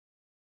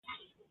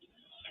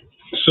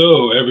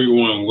So,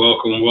 everyone,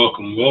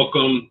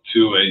 welcome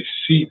to a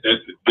seat at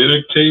the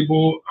dinner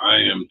table. I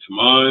am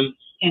Taman.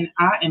 And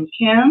I am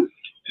Kim.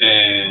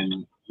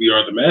 And we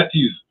are the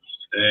Matthews.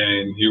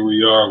 And here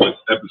we are with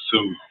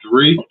episode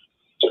 3.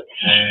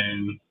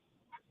 And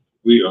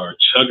we are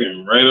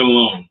chugging right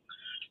along.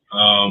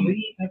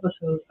 3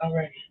 episodes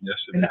already. Yes,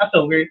 it and is. I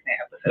feel weird saying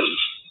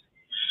episodes.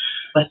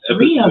 But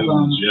 3 of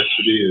them. Yes,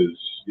 it is.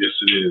 Yes,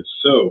 it is.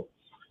 So,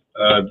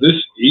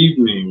 this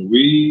evening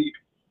we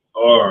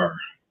are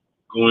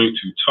going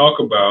to talk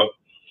about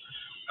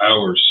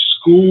our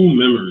school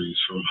memories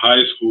from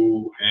high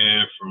school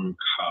and from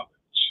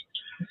college.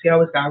 She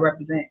always got to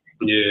represent.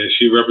 Yeah,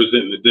 she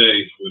representing the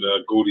day with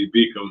Goldie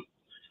Beacom.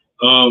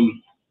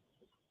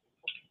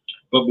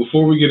 But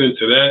before we get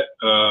into that,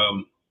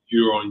 if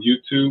you're on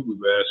YouTube, we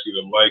would ask you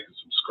to like and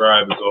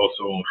subscribe. It's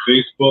also on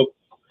Facebook.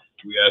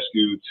 We ask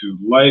you to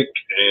like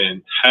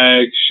and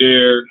tag,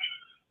 share,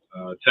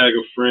 tag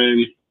a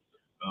friend.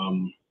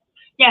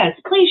 Yes,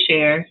 please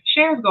share.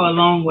 Shares go a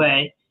long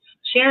way.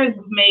 Shares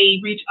may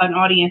reach an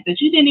audience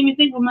that you didn't even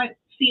think might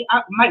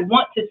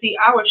want to see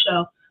our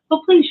show.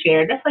 So please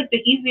share. That's like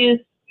the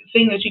easiest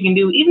thing that you can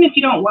do, even if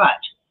you don't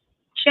watch.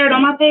 Share it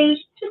on my page.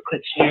 Just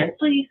click share,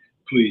 please.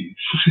 Please.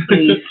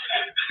 Please.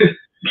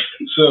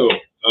 So,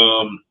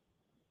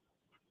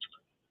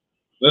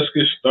 let's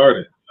get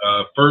started.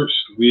 First,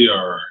 we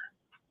are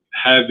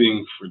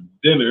having for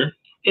dinner.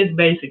 It's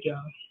basic,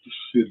 y'all.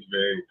 It's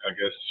very, I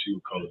guess she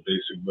would call it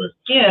basic, but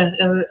yeah,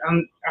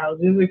 I'll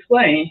just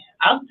explain.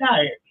 I'm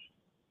tired.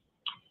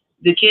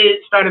 The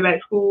kids started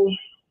back school.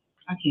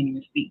 I can't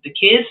even speak. The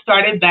kids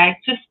started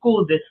back to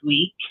school this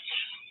week,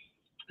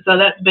 so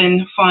that's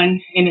been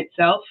fun in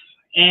itself.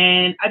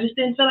 And I just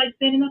didn't feel like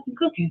standing up and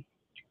cooking,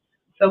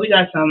 so we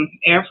got some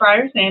air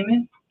fryer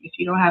salmon. If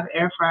you don't have an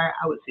air fryer,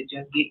 I would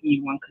suggest getting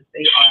you one because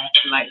they are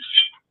life.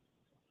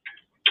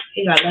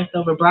 He got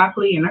leftover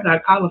broccoli, and I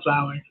got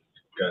cauliflower.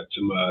 Got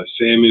some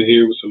salmon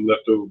here with some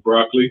leftover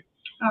broccoli.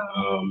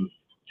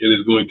 It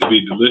is going to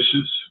be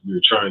delicious.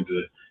 We're trying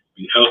to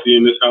be healthy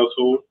in this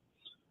household,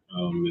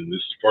 and this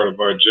is part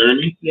of our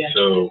journey. Yeah.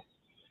 So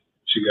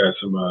she got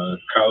some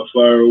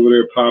cauliflower over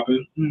there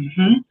popping,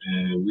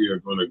 and we are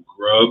going to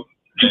grub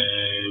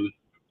and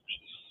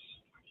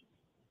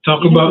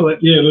talk about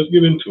it. Yeah, let's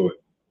get into it.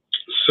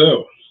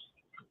 So,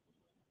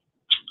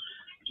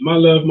 my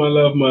love.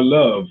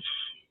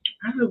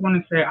 I just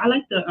want to say I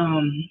like the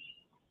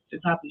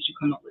topics you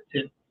come up with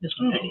too. Just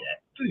want to tell you that.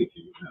 Thank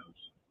you. That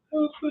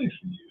was nice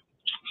of you.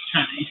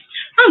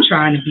 I'm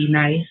trying to be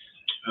nice.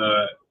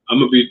 I'm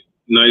gonna be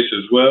nice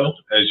as well.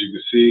 As you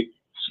can see,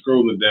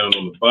 scrolling down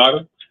on the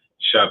bottom,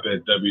 shop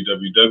at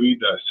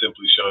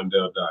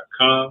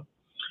www.simplyshondell.com.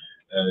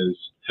 As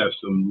have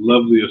some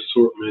lovely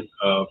assortment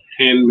of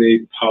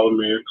handmade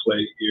polymer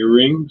clay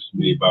earrings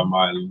made by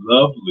my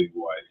lovely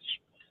wife.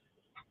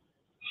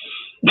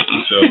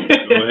 So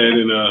go ahead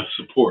and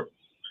support.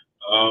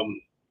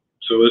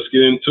 So let's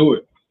get into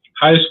it.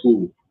 High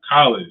school,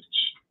 college.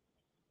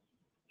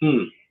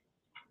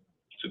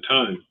 It's a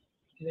time.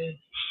 It is.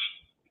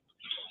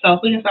 So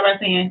if we can start by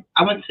saying,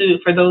 I went to,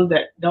 for those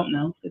that don't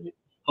know,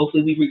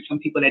 hopefully we reach some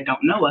people that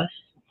don't know us.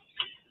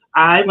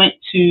 I went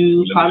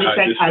to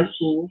Polytech High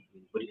School.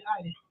 What are you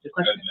hiding? The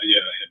question?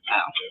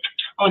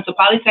 I went to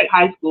Polytech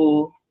High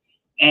School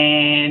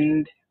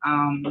and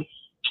I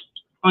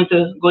went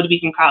to Goldie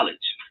Beacom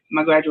College.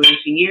 My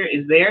graduation year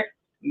is there.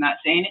 I'm not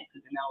saying it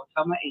because then I will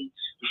tell my age.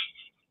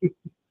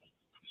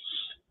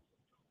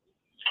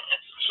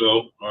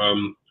 So,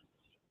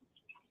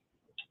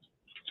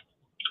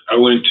 I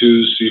went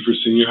to Seaford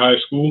Senior High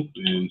School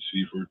in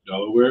Seaford,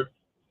 Delaware,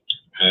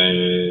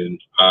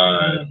 and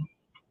I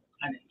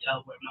didn't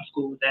tell where my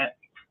school was at.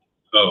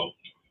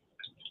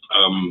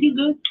 You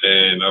good?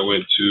 And I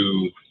went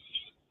to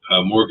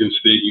Morgan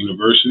State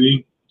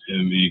University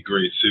in the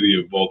great city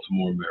of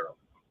Baltimore, Maryland.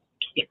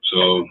 Yep.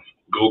 So,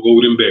 go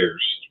Golden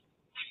Bears.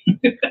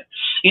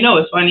 You know,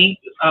 it's funny.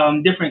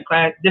 Different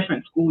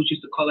schools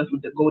used to call us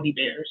with the Goldie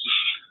Bears.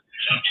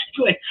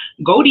 Like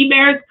Goldie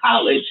Bears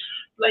College.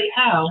 Like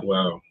how?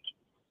 Wow.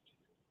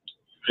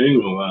 I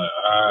ain't gonna lie,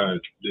 I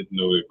didn't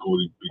know that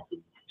Goldie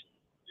Beacom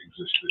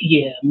existed.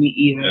 Yeah, me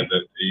either. At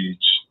that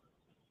age.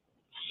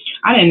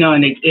 I didn't know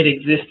it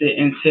existed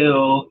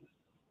until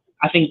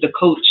I think the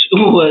coach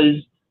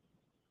was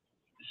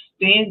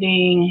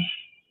standing.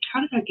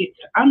 How did I get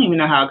to her? I don't even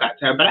know how I got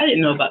to her, but I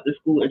didn't know about the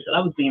school until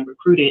I was being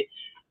recruited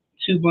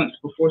 2 months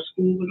before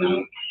school was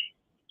out.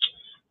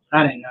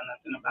 I didn't know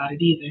nothing about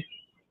it either.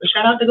 But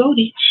shout out to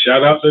Goldie.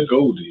 Shout out to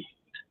Goldie.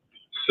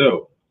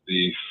 So,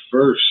 the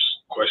first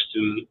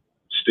question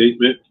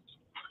statement.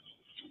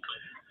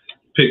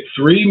 Pick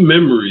 3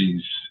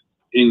 memories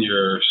in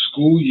your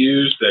school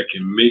years that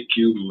can make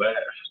you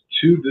laugh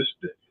to this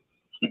day.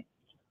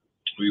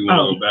 We want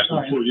to go back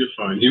and forth. You're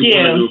fine. You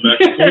want to go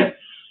back and forth?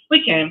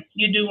 We can.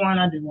 You do one,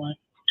 I do one.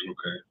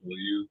 Okay. Well,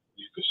 you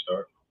can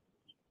start.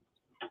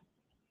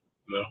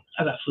 No?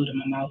 I got food in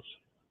my mouth.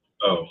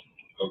 Oh,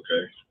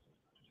 okay.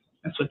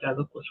 That's what that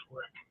look was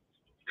for.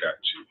 Got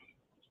you.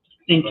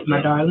 Thank you,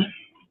 my darling.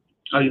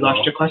 Oh, you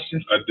lost your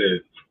question? I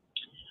did.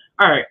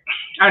 All right.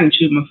 I didn't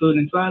chew my food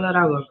and swallow it.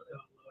 I was, oh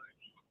Lord.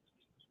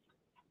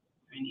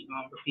 I ain't even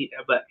gonna repeat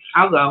that, but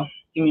I'll go.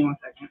 Give me 1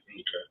 second.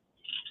 Okay.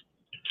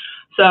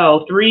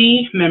 So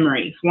 3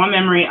 memories. One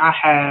memory I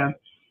have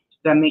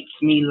that makes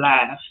me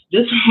laugh.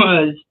 This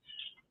was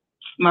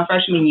my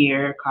freshman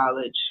year of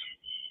college.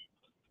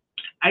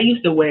 I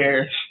used to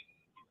wear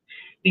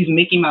these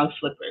Mickey Mouse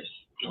slippers.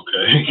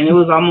 Okay. And it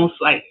was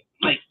almost like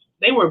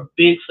they were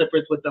big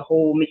slippers with the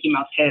whole Mickey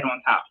Mouse head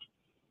on top.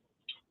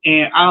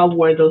 And I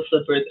wore those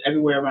slippers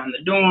everywhere around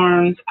the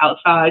dorms,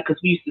 outside,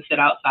 because we used to sit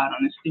outside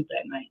on the stoop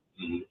at night.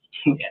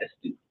 Mm-hmm. We had a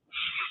stoop.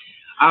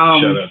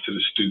 Shout out to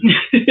the stoop.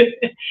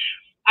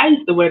 I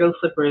used to wear those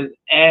slippers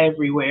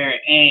everywhere,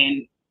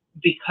 and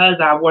because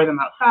I wore them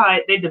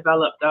outside, they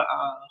developed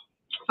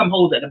some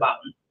holes at the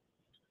bottom.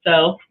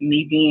 So,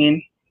 me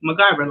being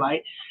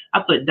MacGyver-like, I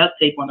put duct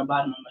tape on the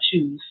bottom of my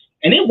shoes,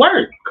 and it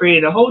worked.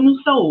 Created a whole new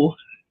sole.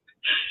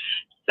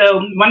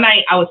 So one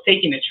night I was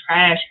taking the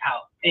trash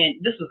out, and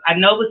I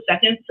know it was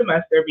second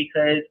semester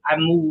because I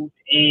moved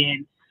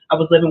and I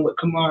was living with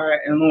Kamara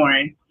and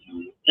Lauren,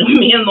 and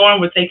me and Lauren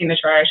were taking the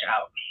trash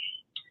out.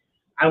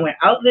 I went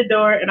out the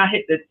door and I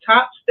hit the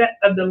top step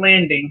of the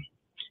landing,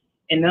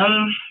 and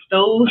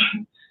those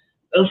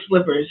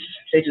slippers,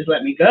 they just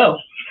let me go.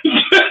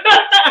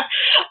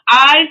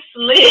 I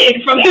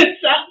slid from the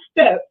top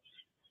step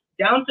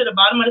down to the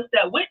bottom of the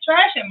step with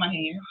trash in my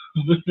hand.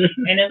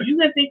 And if you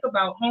can think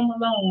about Home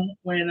Alone,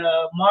 when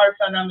Marv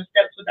fell down the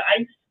steps with the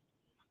ice,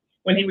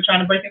 when he was trying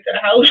to break into the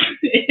house,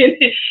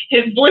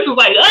 his voice was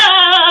like,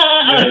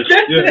 ah!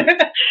 Yes.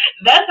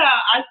 That's how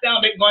I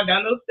sounded going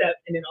down those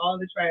steps, and then all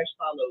the trash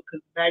followed,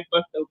 because the bag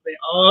bust open,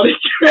 all the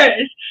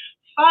trash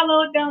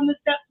followed down the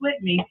steps with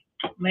me,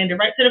 landed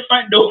right to the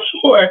front door,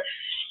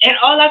 and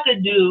all I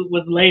could do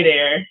was lay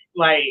there,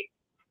 like,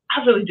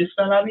 I really just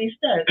fell on these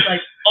steps.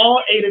 Like,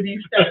 all 8 of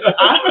these steps.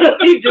 I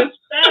really just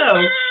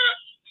fell.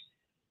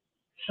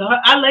 So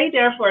I lay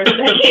there for a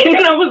second,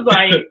 and I was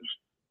like,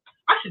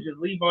 I should just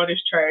leave all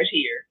this trash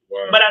here.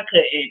 Wow. But I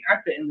couldn't. I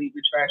couldn't leave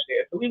the trash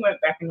there. So we went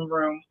back in the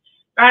room,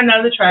 got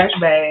another trash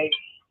bag,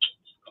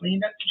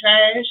 cleaned up the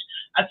trash.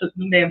 I took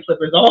some damn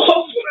slippers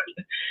off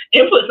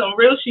and put some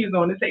real shoes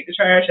on to take the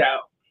trash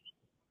out.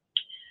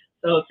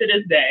 So to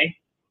this day,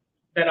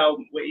 that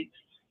always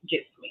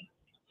gets me.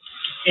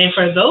 And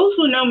for those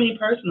who know me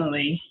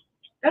personally,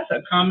 that's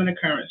a common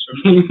occurrence for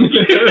me.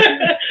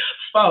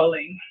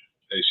 Falling.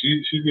 Hey,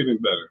 she's getting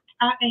better.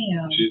 I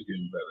am. She's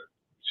getting better.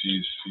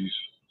 She's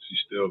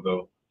still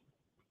though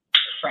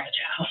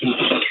fragile.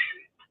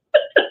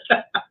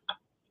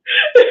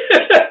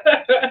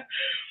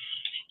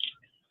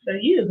 So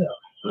you though.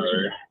 All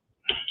right.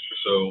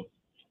 So,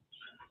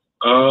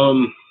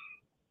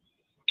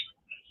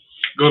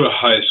 go to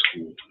high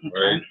school,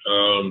 right?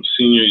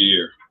 Senior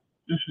year.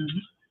 Mm-hmm.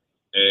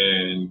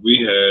 And we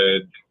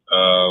had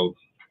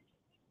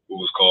what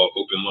was called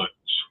open lunch,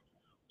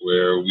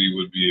 where we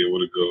would be able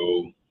to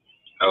go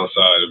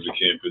outside of the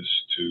campus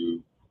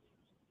to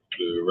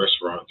the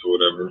restaurants or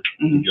whatever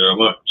mm-hmm. and get our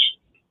lunch.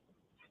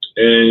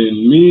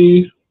 And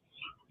me,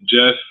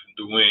 Jeff,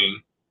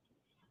 Dwayne,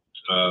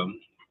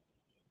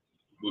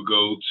 would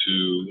go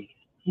to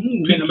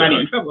Get nobody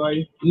in trouble, are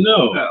you?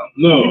 No.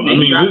 I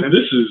mean,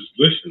 this is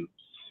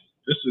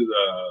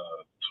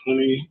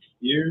 20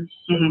 years,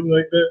 something mm-hmm.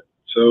 like that.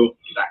 So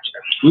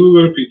we would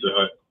go to Pizza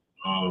Hut,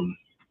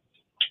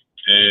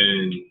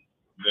 and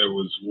there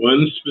was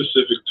one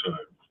specific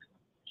time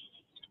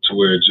to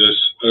where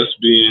just us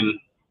being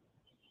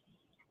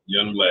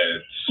young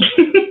lads,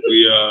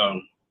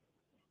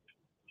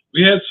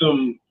 we had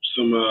some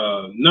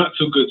not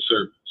so good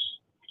service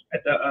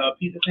at the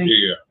pizza thing.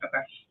 Yeah.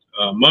 Okay.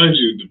 Mind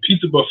you, the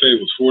pizza buffet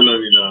was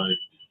 $4.99,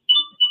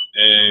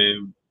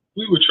 and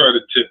we would try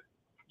to tip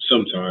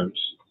sometimes.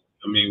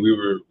 I mean, we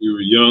were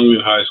young in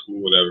high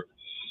school, whatever.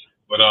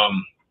 But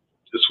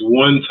this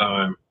one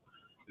time,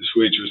 this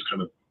waitress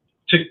kind of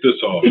ticked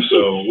us off.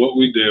 So what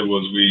we did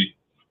was we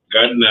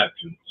got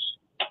napkins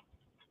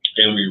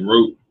and we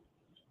wrote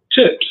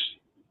tips.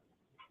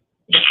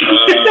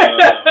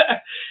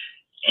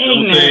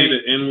 Don't say the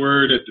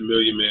N-word at the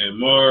Million Man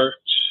March.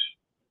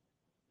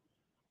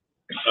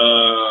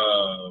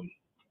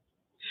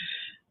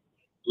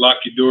 Lock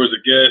your doors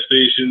at gas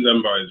stations. I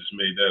probably just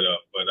made that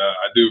up, but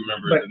I do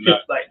remember. But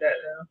tips like that,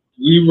 though.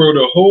 We wrote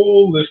a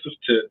whole list of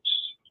tips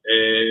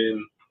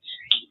and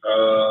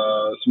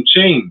some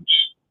change,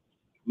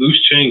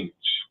 loose change,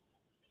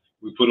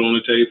 we put on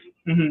the table.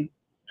 Mm-hmm.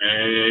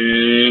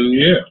 And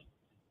yeah,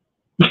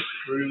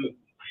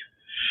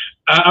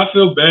 I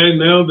feel bad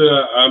now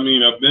that I've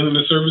been in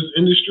the service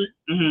industry.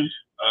 Mm-hmm.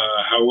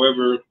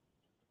 However,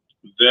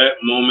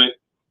 that moment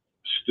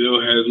still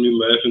has me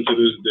laughing to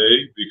this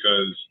day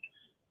because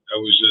I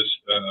was just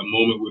a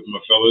moment with my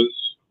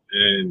fellas,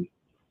 and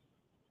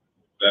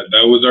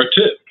that was our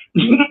tip.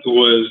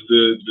 Was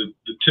the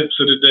tips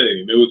of the day.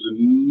 And there was a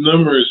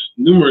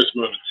numerous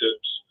amount of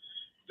tips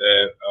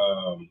that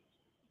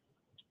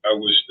I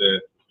wish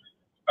that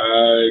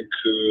I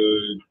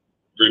could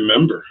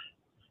remember.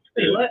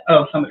 Wait, what?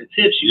 Oh, some of the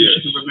tips you wish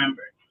you could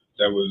remember.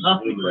 That was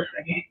for a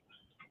second.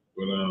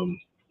 But I'm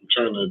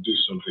trying to do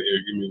something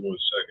here. Give me 1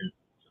 second.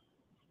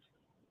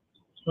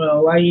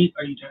 Well, are you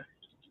done?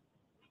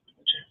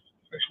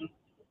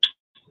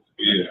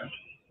 Yeah.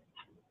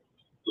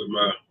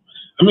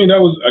 I mean,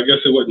 I guess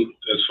it wasn't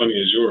as funny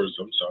as yours.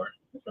 I'm sorry.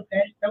 It's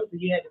okay. That was a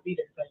you had to be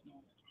there type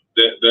moment.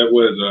 That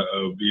was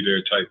a be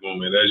there type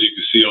moment. As you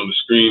can see on the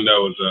screen, that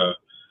was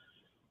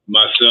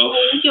myself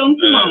as a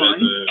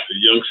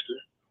youngster.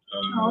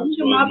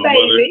 My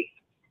baby.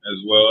 As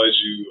well as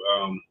you.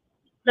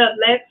 What up,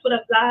 Lex? What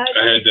up, Live?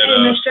 I had that. Hey,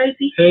 Miss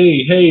Tracy.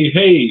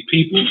 Hey,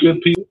 people,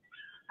 good people.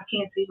 I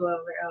can't see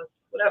whoever else.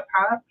 What up,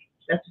 Hop?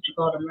 That's what you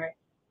call them, right?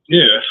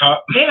 Yeah, that's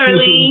Hop. Hey,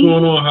 Arlene.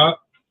 What's going on,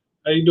 Hop?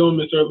 How you doing,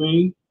 Miss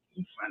Arlene?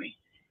 You're funny.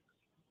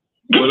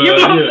 But, Your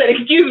mom said,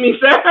 "Excuse me,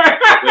 sir."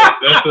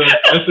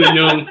 That's a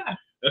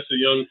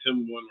young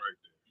Tim one right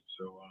there.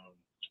 So.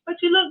 But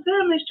you look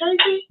good, Miss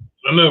Tracy.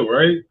 I know,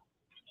 right?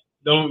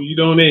 You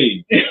don't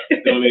age.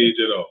 Don't age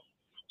at all.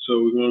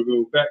 So we're gonna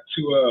go back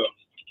to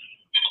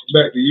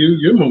you.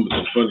 Your moments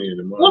are funnier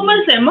than mine. Well,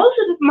 listen, most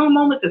of my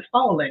moments is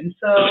falling.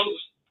 So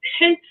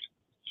hence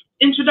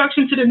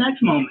introduction to the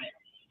next moment.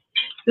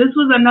 This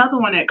was another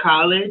one at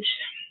college.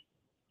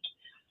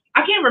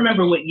 I can't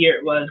remember what year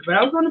it was, but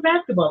I was on the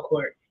basketball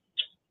court.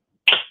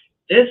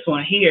 This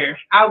one here,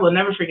 I will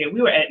never forget.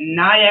 We were at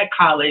Nyack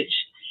College,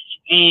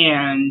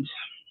 and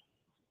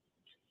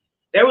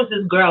there was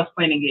this girl I was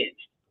playing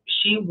against.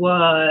 She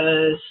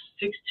was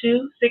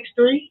 6'2",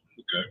 6'3".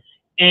 Okay.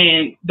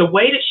 And the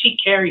way that she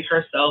carried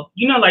herself,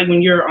 you know, like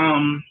when you're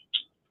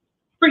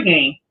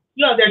pregame,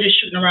 you out there just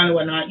shooting around and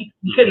whatnot,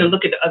 you couldn't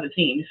look at the other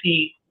team to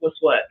see what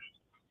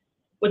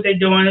they're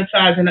doing and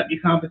sizing up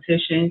your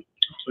competition.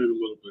 I played a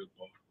little bit of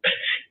ball.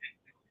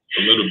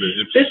 A little bit.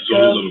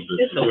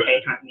 It's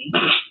okay, honey.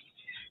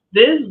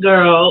 This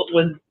girl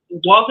was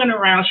walking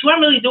around. She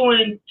wasn't really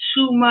doing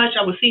too much.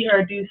 I would see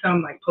her do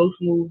some like post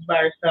moves by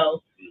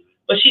herself.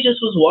 But she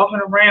just was walking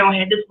around,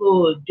 had this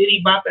little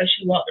ditty bop as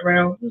she walked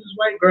around. This is a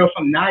white girl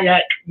from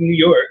Nyack, New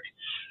York.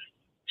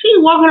 She's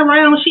walking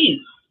around, she's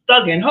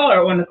thugging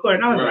hard on the court.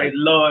 And I was like,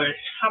 Lord,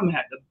 I'm going to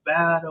have to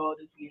battle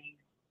this game.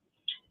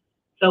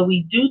 So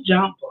we do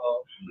jump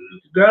ball.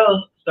 The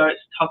girl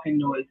starts talking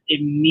noise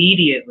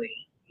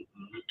immediately.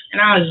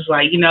 And I was just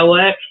like, you know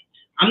what?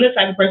 I'm the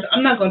type of person,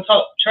 I'm not going to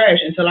talk trash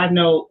until I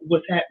know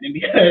what's happening,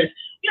 because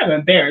you're going to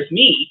embarrass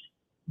me,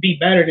 be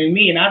better than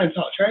me, and I didn't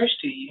talk trash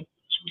to you.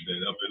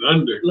 That up and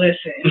under.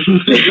 Listen.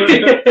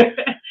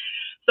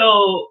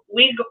 So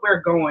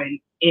we're going,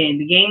 and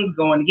the game's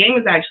going. The game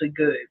is actually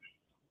good.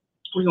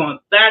 We're going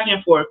back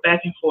and forth.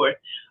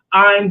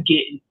 I'm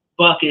getting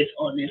buckets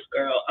on this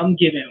girl. I'm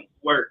giving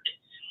work.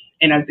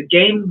 And as the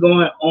game's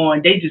going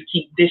on, they just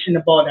keep dishing the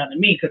ball down to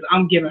me because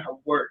I'm giving her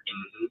work.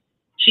 Mm-hmm.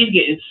 She's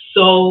getting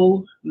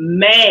so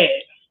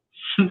mad.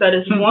 So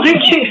this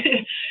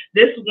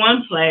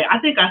one play, I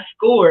think I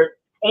scored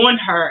on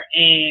her,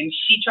 and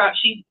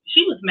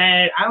she was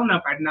mad. I don't know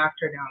if I knocked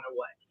her down or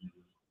what.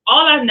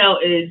 All I know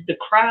is the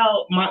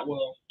crowd,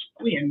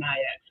 we in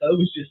Nyack, so it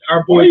was just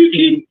our boys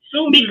team.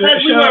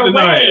 Because we were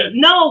away.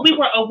 No, we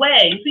were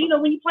away. So, you know,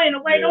 when you're playing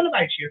away, don't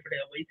nobody cheer for the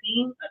away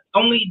team.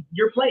 Only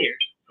your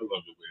players. I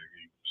love the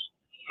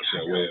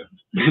away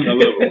games. I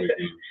love away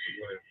games.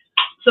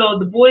 So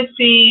the boys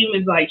team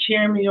is like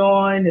cheering me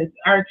on. It's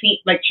our team,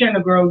 like cheering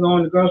the girls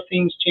on. The girls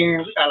team's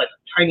cheering. We got like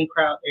a tiny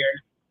crowd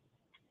there.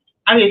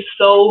 I get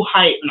so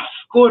hyped, and I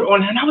scored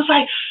on her, and I was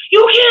like,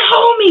 "You can't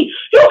hold me!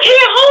 You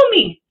can't hold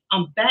me!"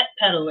 I'm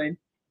backpedaling.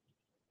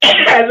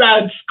 As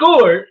I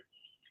scored,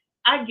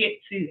 I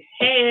get to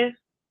half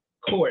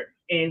court,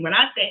 and when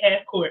I say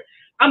half court,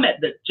 I'm at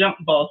the jump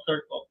ball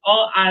circle.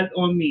 All eyes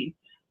on me.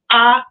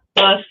 I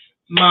bust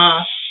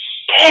my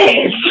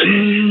ass,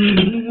 and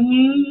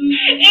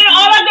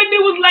all I could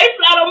do was lay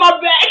flat on my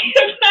back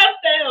and I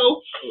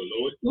fell. Oh,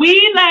 Lord.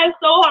 We laughed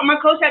so hard. My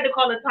coach had to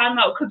call a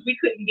timeout because we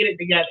couldn't get it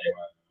together.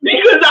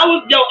 Because I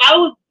was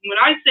when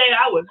I say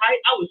I was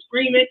hyped, I was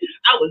screaming,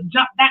 I was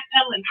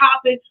backpedaling,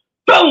 hopping,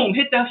 boom,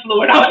 hit that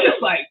floor, and I was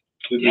just like,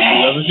 did the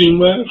other team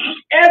laugh?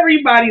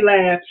 Everybody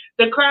laughed.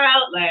 The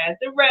crowd laughed.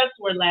 The refs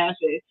were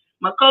laughing.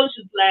 My coach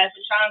was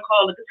laughing, trying to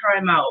call it a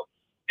timeout.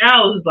 And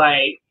I was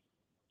like,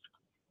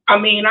 I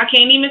mean, I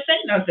can't even say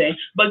nothing.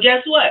 But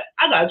guess what?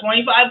 I got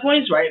 25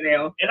 points right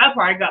now, and I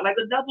probably got like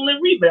a double in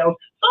rebounds.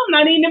 So I'm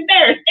not even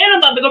embarrassed. And I'm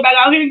about to go back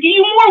out here and give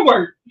you more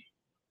work.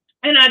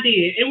 And I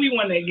did, and we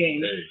won that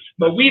game. Hey,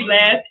 but we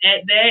laughed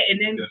at that,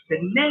 and then the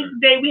next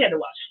day we had to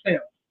watch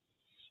film.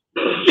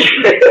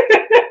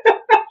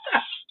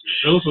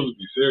 Film's supposed to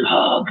be serious.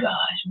 Oh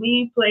gosh,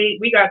 we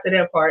got to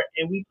that part,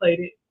 and we played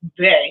it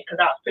bad because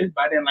I was pissed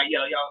by them. Like,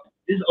 y'all,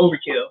 this is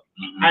overkill.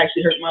 Mm-hmm. I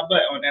actually hurt my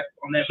butt on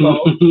that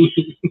ball.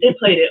 They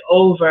played it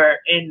over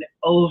and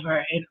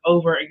over and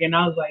over again.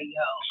 I was like,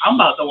 yo, I'm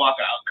about to walk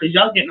out because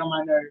y'all getting on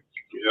my nerves.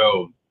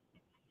 Yo,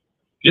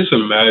 just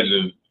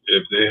imagine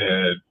if they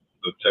had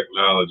the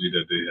technology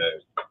that they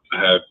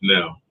have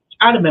now.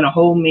 I'd have been a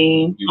whole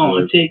meme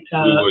on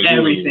TikTok,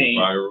 everything.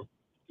 Viral.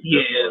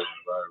 Yeah.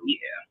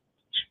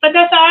 But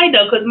that's all right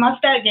though, because my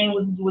stat game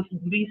was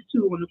these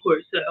two on the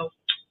court, so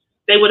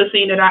they would have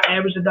seen that I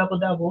averaged a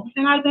double-double,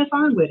 and I'd been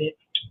fine with it.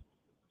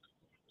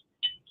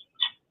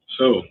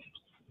 So,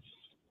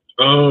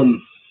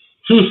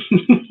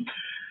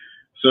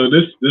 so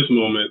this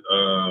moment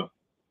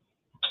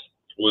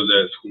was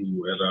at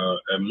school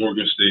at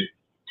Morgan State,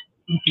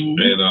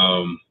 and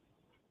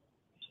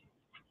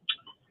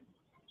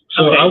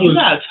so okay, I was. You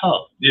gotta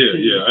talk.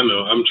 Yeah, I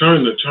know. I'm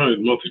trying to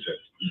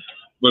multitask,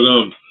 but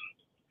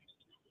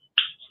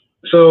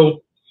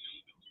so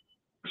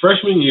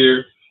freshman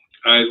year,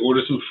 I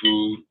ordered some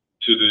food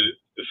to the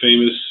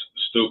famous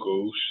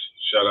Stoko's.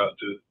 Shout out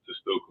to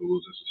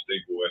Stoko's. It's a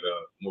staple at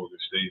Morgan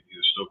State,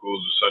 either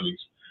Stoko's or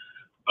Sonny's.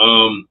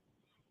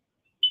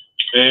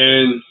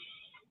 And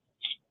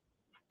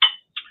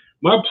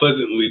my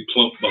pleasantly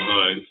plump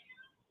behind,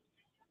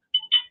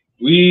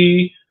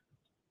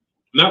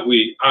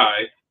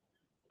 I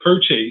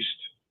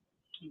purchased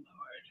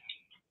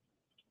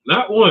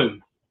not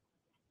one,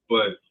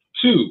 but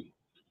 2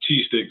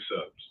 cheesesteak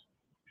subs.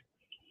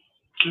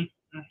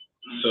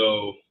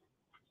 So,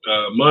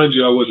 mind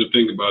you, I wasn't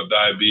thinking about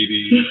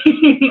diabetes,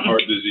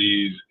 heart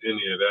disease,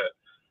 any of that.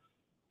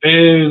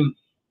 And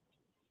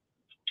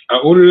I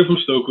ordered it from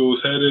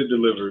Stoko's, had it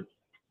delivered.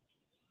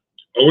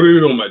 I ordered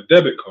it on my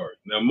debit card.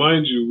 Now,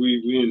 mind you,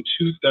 we in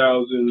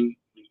 2000.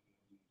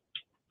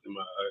 Am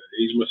I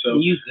age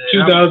myself?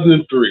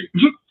 2003.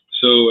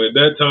 So at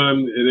that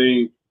time,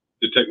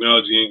 the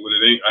technology ain't what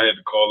it ain't. I had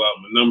to call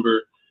out my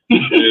number.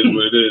 It is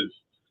what it is.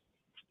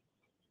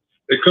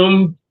 They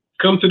come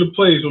to the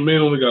place. My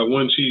man only got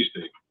 1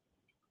 cheesesteak.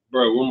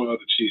 Bro, where my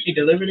other cheesesteak? He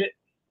delivered it?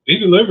 He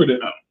delivered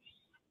it.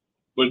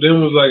 But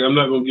then was like, I'm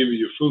not going to give you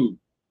your food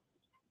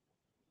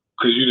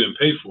because you didn't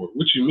pay for it.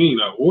 What you mean?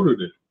 I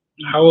ordered it.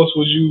 How else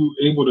was you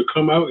able to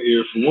come out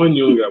here? For one,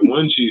 you only got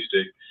 1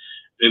 cheesesteak.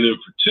 And then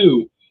for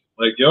 2,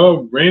 like,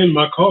 y'all ran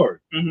my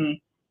card.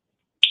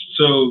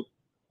 So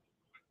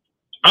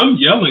I'm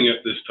yelling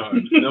at this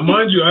time. Now,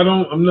 mind you,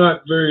 I'm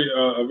not very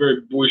a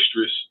very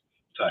boisterous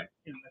type.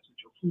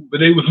 But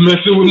they was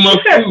messing with my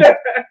food.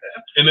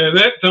 And at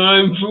that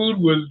time, food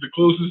was the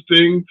closest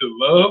thing to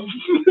love.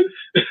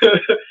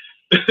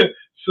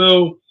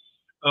 So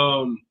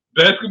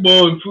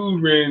basketball and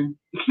food ran.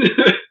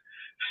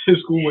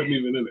 School wasn't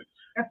even in it.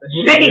 That's a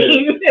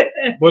shame.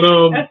 Yeah. But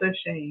that's a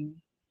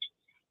shame.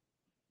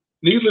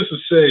 Needless to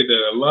say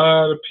that a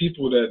lot of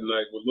people that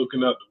night were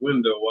looking out the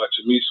window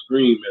watching me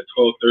scream at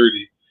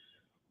 12:30.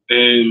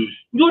 And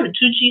you ordered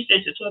 2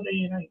 cheesesteaks at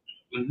 12:30 at night.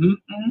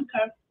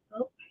 Okay.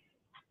 Oh.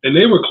 And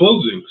they were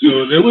closing,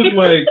 so there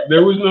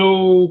was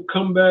no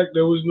comeback,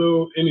 there was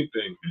no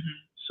anything.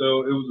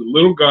 So it was a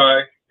little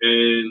guy,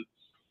 and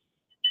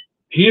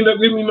he ended up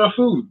giving me my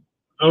food.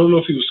 I don't know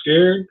if he was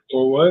scared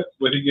or what,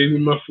 but he gave me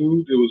my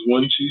food. It was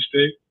 1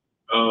 cheesesteak.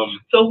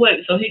 So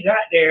what? So he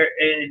got there,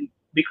 and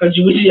because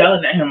you was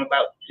yelling at him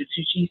about the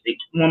 2 cheesesteaks,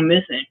 1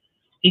 missing,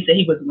 he said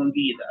he wasn't going to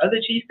give you the other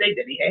cheesesteak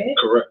that he had?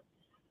 Correct.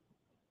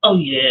 Oh,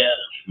 yeah.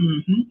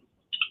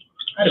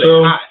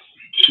 So,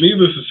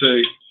 needless to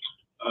say,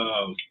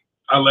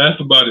 I laugh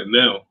about it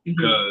now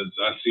because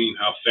I seen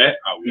how fat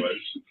I was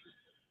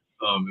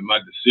in my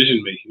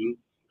decision making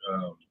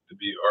to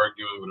be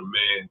arguing with a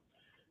man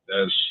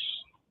that's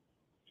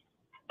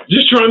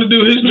just trying to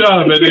do his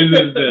job at the end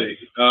of the day.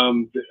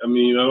 I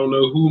mean, I don't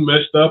know who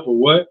messed up or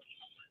what,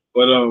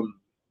 but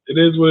it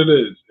is what it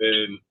is,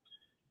 and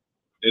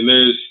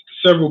there's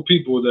several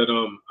people that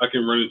I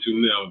can run into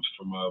now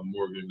from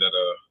Morgan that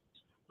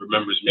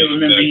remembers me from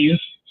that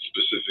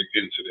specific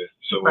incident.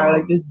 So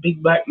like this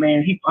big black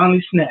man, he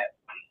finally snapped.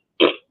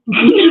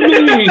 Because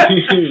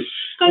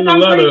I'm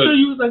pretty sure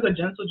you was like a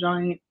gentle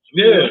giant.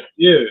 Yeah.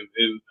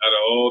 And out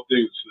of all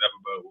things to snap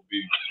about would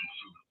be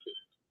some food.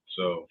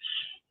 So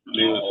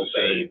needless to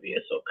say, baby,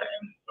 it's okay.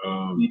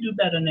 You do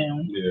better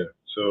now. Yeah.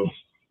 So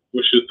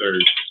what's your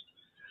third?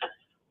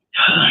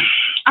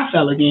 I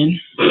fell again.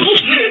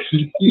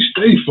 You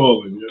stay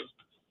falling, yeah.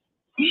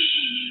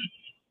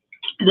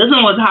 This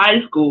one was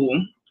high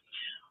school.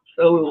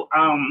 So,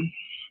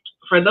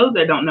 for those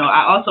that don't know,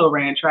 I also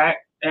ran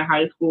track in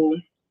high school.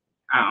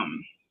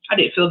 I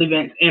did field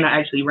events, and I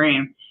actually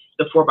ran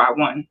the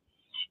 4x1.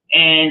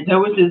 And there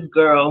was this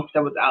girl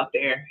that was out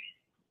there.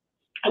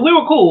 And we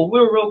were cool. We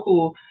were real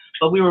cool.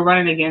 But we were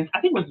running against, I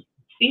think it was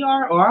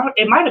CR, or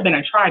it might have been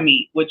a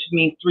tri-meet, which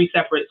means 3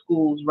 separate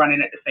schools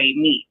running at the same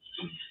meet.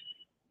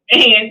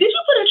 And did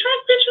you put a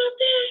track picture up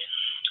there?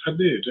 I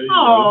did.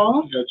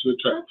 Oh, got you a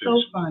track picture.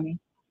 So funny.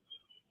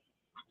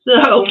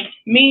 So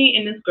me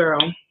and this girl,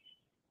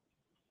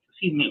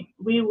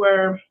 we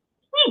were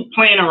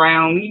playing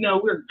around. You know,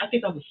 I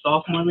think I was a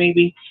sophomore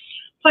maybe,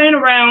 playing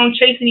around,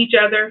 chasing each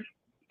other,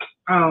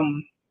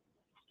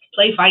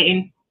 play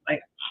fighting.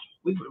 Like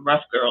we were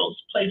rough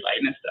girls, play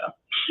fighting and stuff.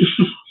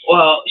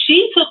 Well,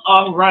 she took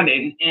off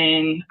running,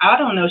 and I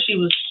don't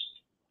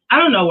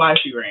know why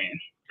she ran.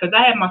 Because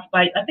I had my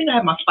spikes. I think I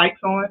had my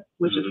spikes on,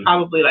 which is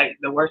probably like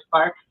the worst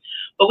part.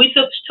 But we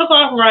took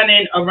off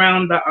running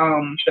around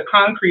the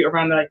concrete,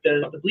 around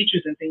the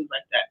bleachers and things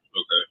like that.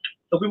 Okay.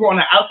 So we were on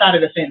the outside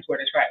of the fence where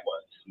the track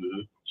was.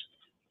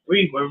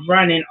 We were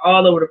running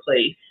all over the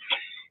place.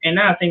 And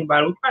now I think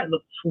about it, we probably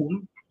looked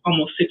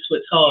almost 6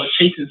 foot tall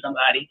chasing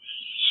somebody.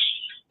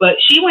 But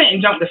she went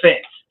and jumped the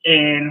fence.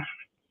 And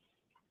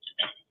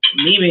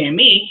me being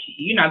me,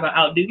 you're not going to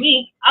outdo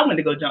me. I went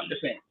to go jump the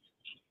fence.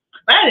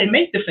 But I didn't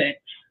make the fence.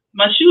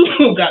 My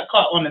shoe got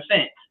caught on the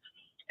fence.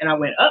 And I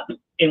went up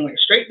and went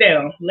straight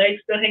down,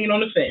 legs still hanging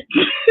on the fence.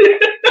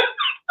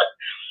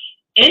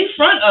 In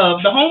front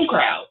of the home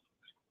crowd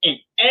and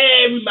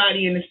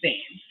everybody in the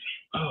stands.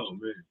 Oh,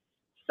 man.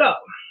 So,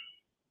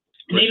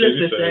 needless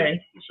to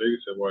say. Mercedes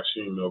said why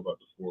she didn't know about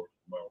the 4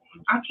 mile.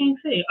 I can't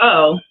say.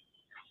 Oh,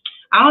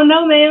 I don't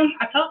know, man.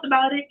 I talked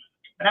about it,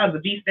 but I was a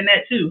beast in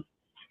that too.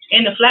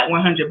 In the flat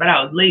 100, but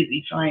I was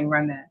lazy, so I ain't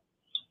run that.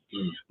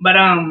 But,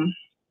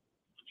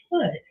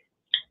 what?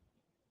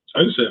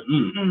 I just said,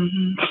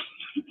 Mm-hmm.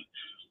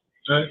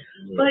 Right.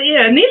 But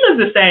yeah, needless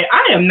to say,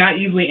 I am not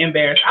usually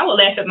embarrassed. I will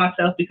laugh at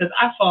myself because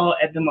I fall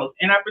at the most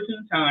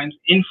inopportune times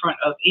in front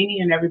of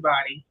any and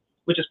everybody,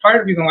 which is part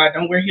of the reason why I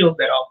don't wear heels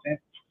that often.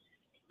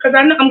 Because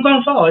I know I'm going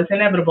to fall. It's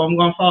inevitable. I'm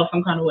going to fall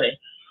some kind of way.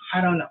 I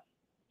don't know.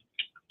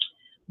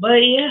 But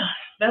yeah,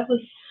 that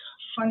was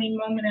a funny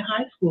moment in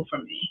high school for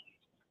me.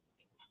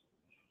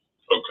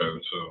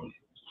 Okay, so.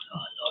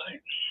 Oh,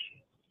 Lord.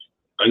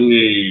 I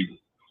need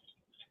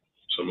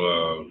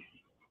some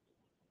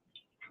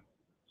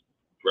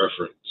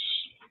reference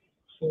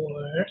for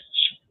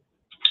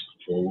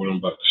what I'm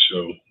about to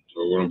show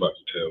or what I'm about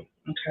to tell.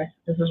 Okay.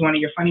 This is one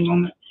of your funny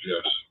moments?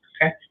 Yes.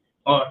 Okay.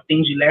 Or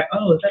things you laugh.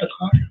 Oh, is that a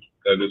car?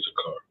 That is a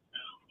car.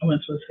 I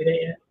wasn't supposed to say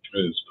that yet.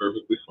 It is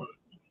perfectly fine.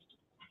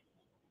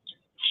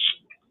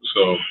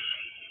 So.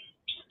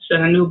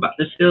 Said I knew about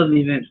the stills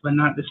events, but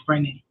not the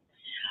sprinting.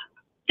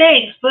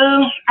 Thanks,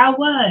 boo. I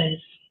was.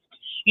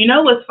 You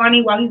know what's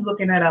funny? While he's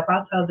looking that up,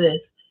 I'll tell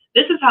this.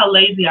 This is how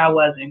lazy I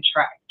was in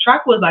track.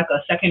 Track was like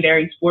a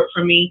secondary sport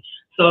for me.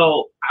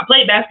 So I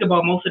played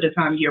basketball most of the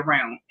time year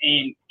round.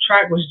 And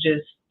track was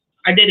just,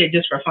 I did it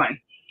just for fun.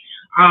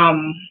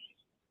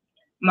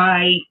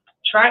 My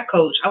track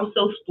coach, I was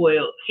so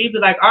spoiled. He'd be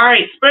like, all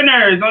right,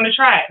 sprinters on the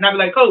track. And I'd be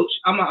like, coach,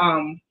 I'm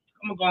going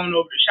to go on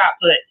over the shot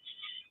put.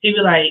 He'd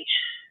be like,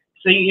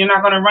 so you're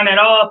not going to run at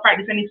all,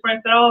 practice any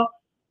sprints at all?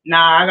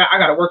 Nah, I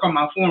got to work on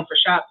my form for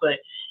shot put.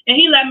 And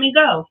he let me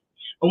go.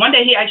 But one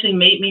day he actually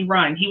made me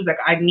run. He was like,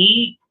 I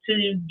need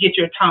to get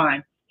your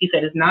time. He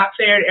said, it's not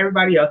fair to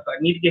everybody else, so I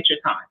need to get your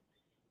time.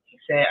 He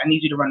said, I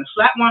need you to run the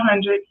flat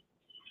 100.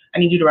 I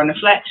need you to run the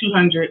flat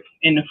 200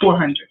 and the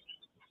 400.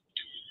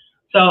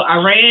 So I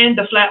ran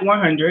the flat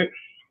 100,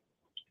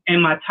 and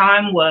my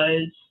time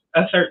was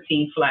a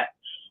 13 flat.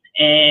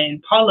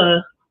 And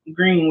Paula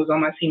Green was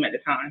on my team at the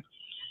time.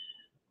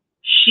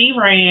 She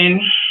ran,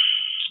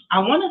 I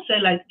want to say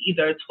like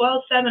either a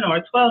 12.7 or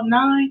a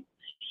 12.9.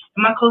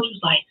 And my coach was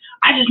like,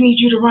 I just need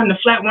you to run the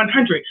flat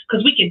 100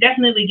 because we can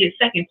definitely get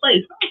second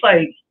place. I was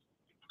like,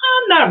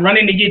 I'm not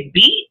running to get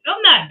beat.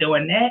 I'm not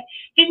doing that.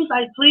 He was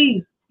like,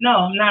 please, no,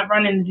 I'm not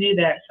running to do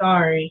that.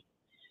 Sorry.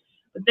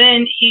 But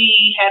then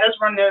he had us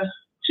run the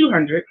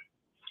 200,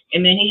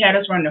 and then he had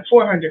us run the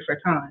 400 for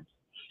time.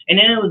 And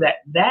then it was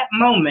at that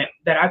moment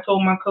that I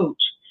told my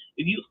coach,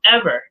 if you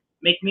ever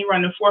make me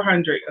run the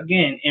 400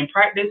 again in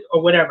practice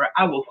or whatever,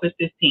 I will quit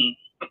this team.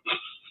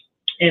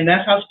 And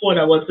that's how spoiled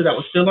I was because I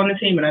was still on the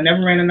team and I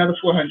never ran another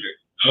 400.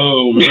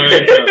 Oh, my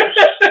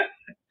gosh.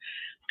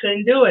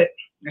 Couldn't do it.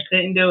 I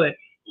couldn't do it.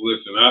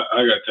 Listen,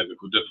 I got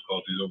technical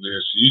difficulties over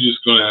here, so you're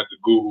just gonna have to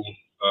Google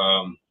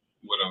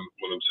what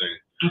I'm saying.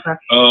 Okay.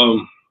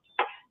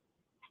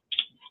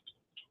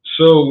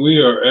 So we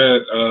are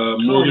at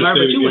Morgan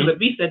Margaret, State you again. was a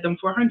beast at them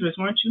 400s,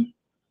 weren't you?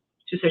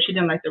 She said she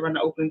didn't like to run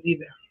the opens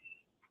either.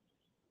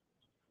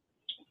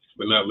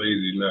 But not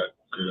lazy, not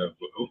good at.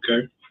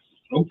 Okay.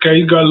 Okay,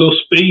 you got a little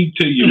speed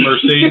to you,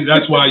 Mercedes.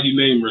 That's why you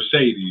named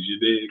Mercedes. You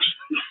dig?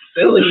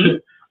 Silly.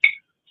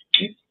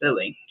 It's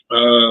silly.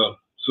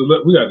 So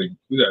we gotta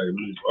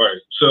move. All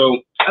right.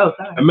 So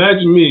sorry.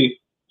 imagine me,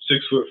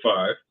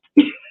 6'5",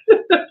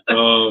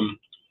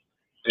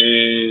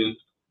 and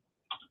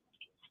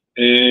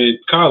in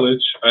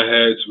college I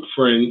had some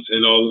friends,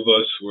 and all of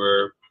us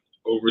were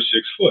over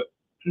 6 foot.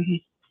 Mm-hmm.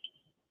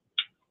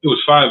 It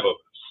was 5 of us.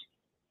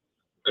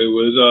 It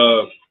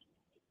was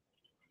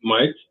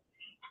Mike,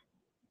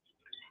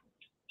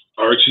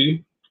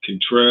 Archie,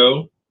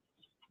 Kentrell,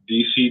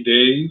 DC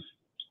Dave,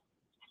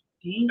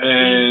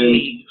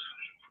 and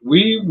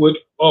we would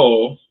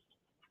all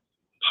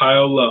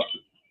pile up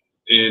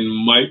in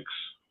Mike's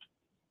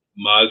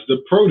Mazda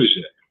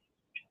Protege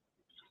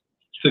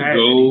to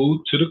go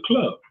to the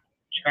club.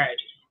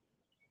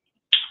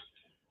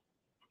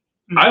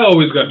 I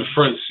always got the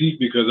front seat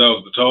because I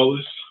was the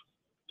tallest.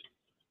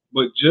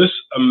 But just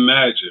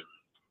imagine,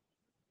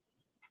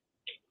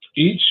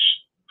 each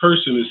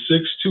person is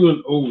 6'2"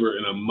 and over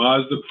in a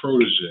Mazda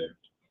Protege.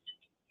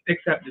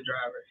 Except the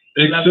driver.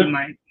 Except Love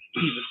Mike.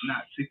 He was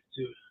not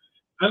 6'2".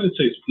 I didn't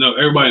say no.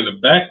 Everybody in the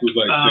back was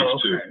like 6'2".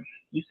 Okay.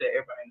 You said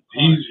everybody in the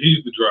car.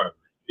 He's the driver.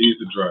 He's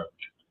the driver.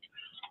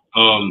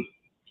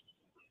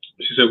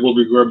 She said, "What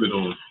we grubbing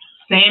on?"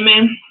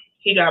 Salmon.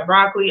 He got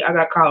broccoli. I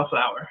got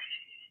cauliflower.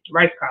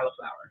 Rice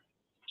cauliflower.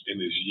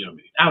 and it's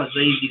yummy. I was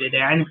lazy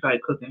today. I didn't feel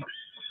like cooking.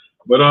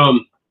 But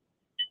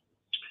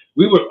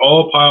we would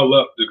all pile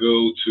up to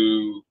go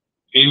to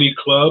any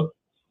club,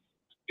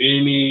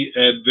 any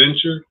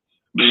adventure,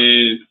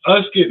 and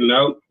us getting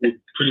out would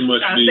pretty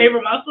much trying be... to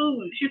savor my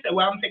food. She said,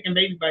 well, I'm taking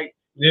baby bites.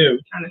 Yeah.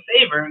 Trying to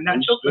savor and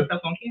not choke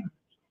myself on camera.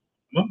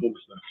 My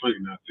moment's not funny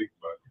now I think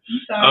about it. I'm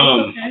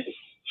sorry, it's okay.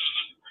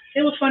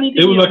 It was funny.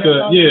 It was like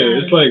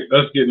it's like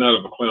us getting out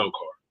of a clown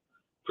car,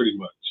 pretty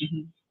much.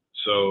 Mm-hmm.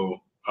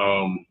 So,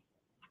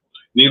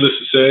 needless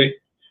to say,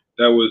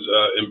 that was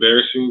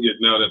embarrassing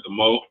getting out at the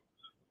mall.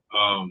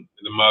 In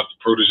the mall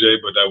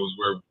protege, but that was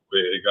where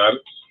it got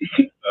us.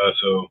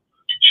 So,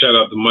 shout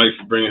out to Mike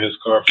for bringing his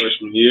car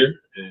freshman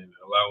year and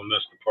allowing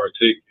us to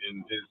partake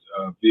in his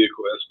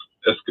vehicle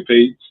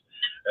escapades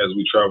as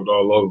we traveled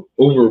all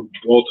over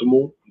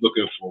Baltimore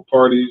looking for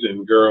parties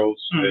and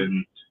girls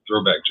and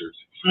throwback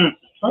jerseys.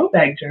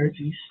 Throwback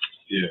jerseys.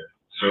 Yeah.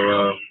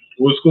 So,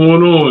 what's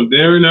going on?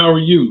 Darren, how are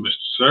you,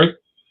 Mr. Sir?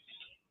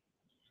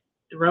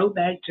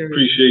 Throwback jerseys.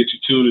 Appreciate you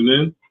tuning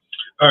in.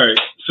 All right.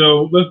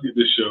 So, let's get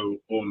this show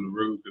on the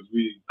road because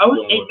we...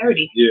 it's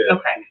 8:30. Yeah.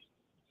 Okay.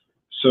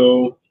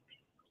 So,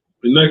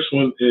 the next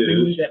one is...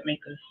 Memories that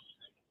make us...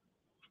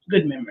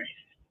 Good memories.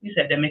 You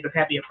said that make us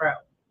happy or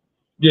proud.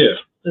 Yeah.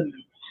 Good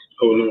memories.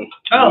 Oh, no.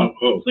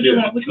 Oh, what do you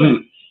want? Which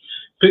one?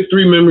 Pick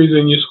 3 memories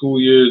in your school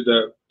years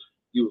that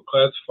you would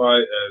classify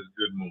as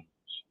good moments.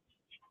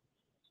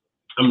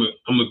 I'm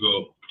gonna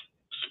go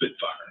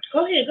spitfire.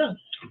 Go ahead, go.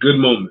 Good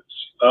moments.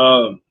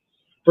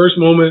 First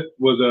moment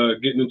was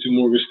getting into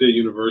Morgan State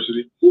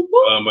University.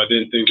 I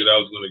didn't think that I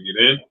was going to get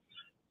in.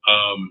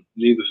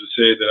 Needless to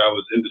say that I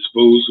was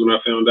indisposed when I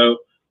found out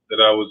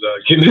that I was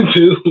getting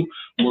into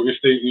Morgan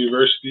State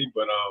University,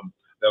 but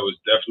that was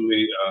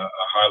definitely a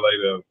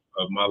highlight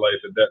of my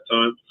life at that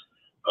time.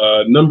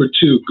 Number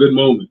 2, good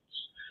moments.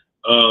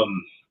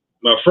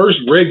 My first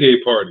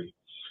reggae party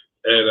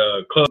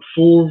at Club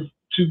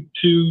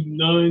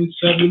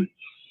 42297,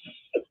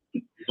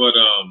 but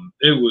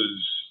it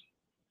was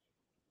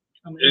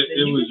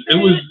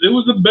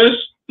the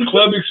best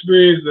club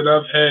experience that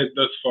I've had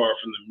thus far.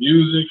 From the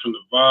music, from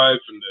the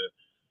vibe, from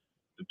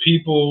the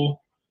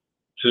people,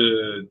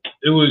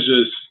 it was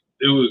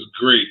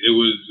great. It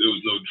was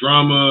no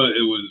drama.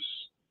 It was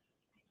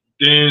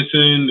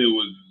dancing. It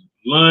was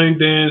line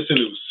dancing.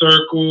 It was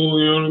circle.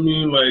 You know what I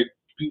mean? Like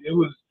it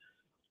was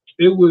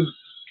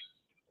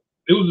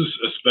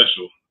a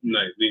special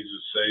night. Needless to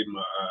say,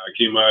 I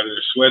came out of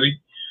there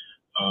sweaty,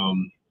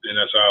 and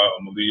that's how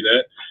I'm gonna leave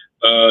that.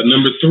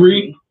 Number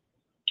 3,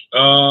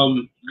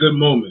 good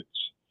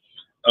moments.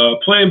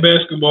 Playing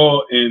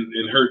basketball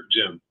in Hurt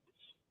Gym.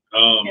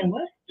 And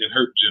what? In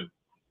Hurt Gym.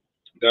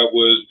 That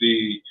was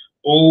the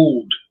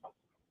old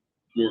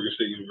Morgan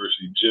State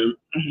University gym.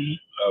 Mm-hmm.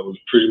 Was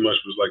pretty much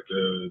like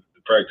the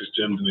practice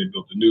gym, and they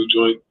built a new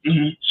joint.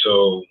 Mm-hmm.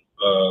 So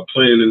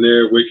playing in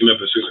there, waking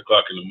up at 6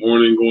 o'clock in the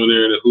morning, going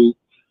there to hoop.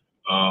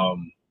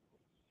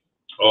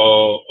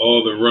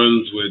 All the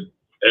runs with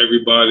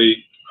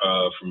everybody,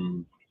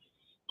 from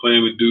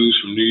playing with dudes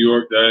from New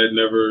York that I had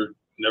never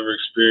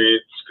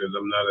experienced because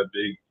I'm not a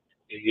big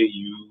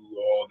AAU,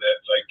 all that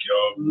like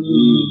y'all.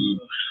 Ooh.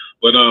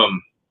 But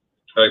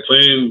like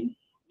playing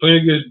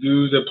against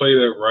dudes that played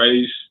at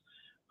Rice,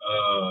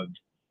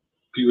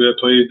 people that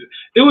played.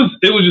 It was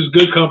just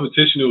good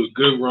competition. It was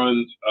good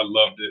runs. I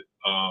loved it.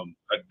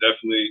 I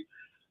definitely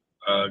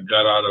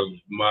got out of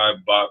my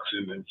box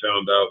and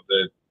found out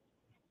that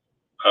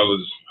I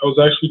was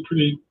actually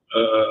pretty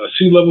a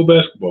C-level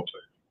basketball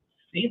player.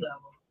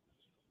 C-level.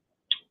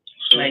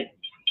 So, like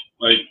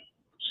I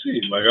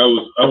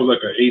was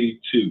like an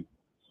 82.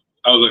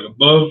 I was like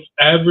above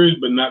average,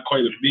 but not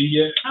quite a B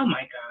yet. Oh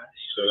my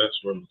gosh! So that's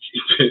where I'm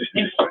keeping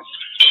it.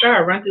 Should I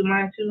run through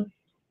mine too?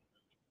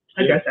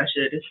 I guess I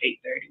should. It's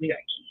 8:30. We got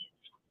kids.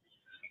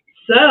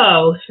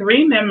 So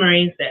 3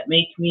 memories that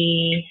make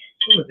me,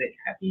 what was it?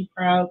 Happy,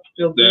 proud,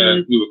 feel good.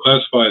 That we would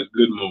classify as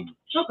good moments.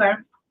 Okay.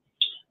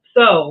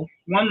 So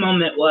one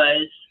moment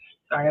was,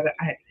 sorry,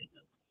 I had to take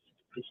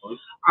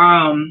notes.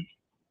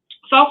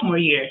 Sophomore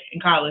year in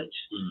college.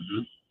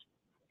 Mm-hmm.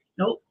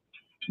 Nope.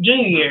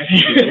 Junior year.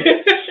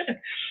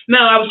 No,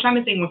 I was trying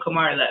to think when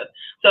Kamara left.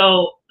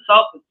 So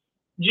sophomore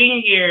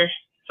year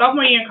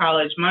in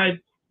college, my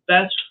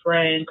best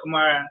friend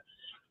Kamara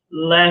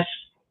left.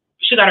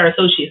 She got her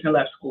associates and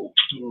left school.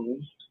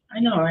 Mm-hmm. I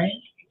know, right?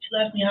 She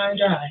left me high and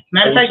dry.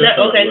 Matter of fact,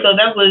 so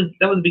that was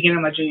the beginning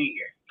of my junior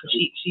year because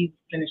she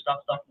finished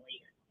off sophomore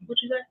year.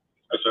 What you say?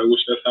 I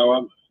wish that's how I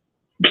was.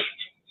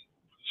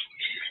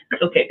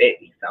 It's okay,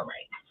 baby. It's all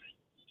right.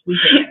 We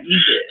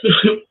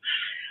did.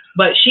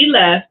 But she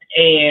left,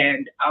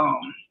 and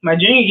my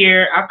junior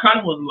year, I kind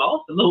of was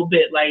lost a little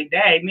bit. Like,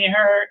 dang, me and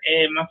her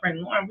and my friend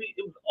Lauren,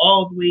 it was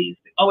always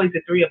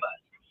the 3 of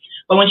us.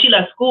 But when she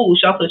left school,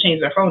 she also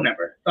changed her phone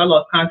number, so I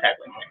lost contact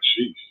with her. Oh,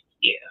 jeez.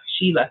 Yeah,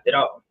 she left it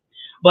all.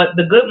 But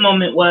the good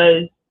moment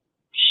was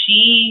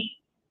she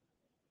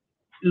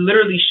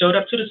literally showed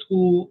up to the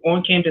school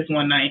on campus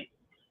one night,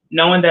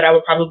 knowing that I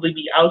would probably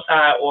be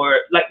outside,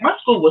 or like my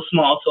school was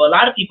small, so a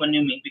lot of people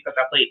knew me because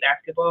I played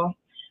basketball.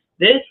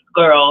 This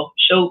girl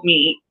showed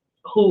me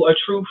who a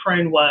true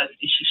friend was.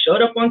 She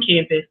showed up on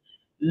campus,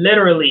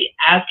 literally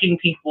asking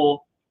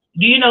people,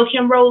 "Do you know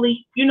Kim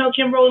Rowley? You know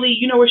Kim Rowley?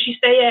 You know where she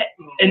stay at?"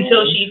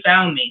 Until she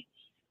found me.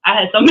 I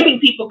had so many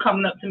people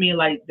coming up to me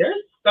like,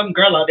 "There's some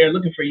girl out there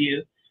looking for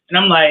you," and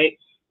I'm like,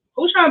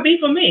 "Who's trying to be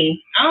for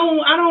me? I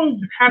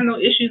don't have no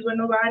issues with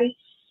nobody."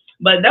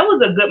 But that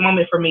was a good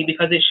moment for me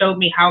because it showed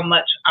me how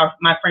much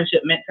my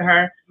friendship meant to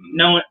her.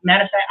 No,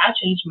 matter of fact, I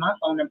changed my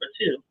phone number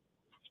too.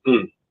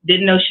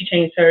 Didn't know she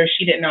changed hers.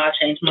 She didn't know I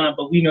changed mine,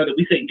 but we know that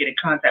we couldn't get in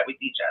contact with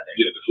each other.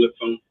 Yeah, the flip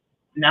phone.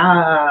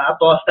 Nah, I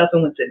bought stuff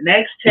and went to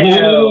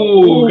Nextel.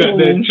 Ooh, got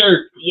that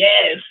chirp.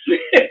 Yes.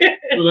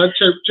 Well, that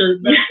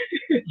chirp back.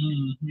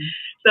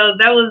 So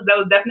that was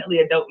definitely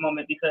a dope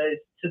moment because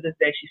to this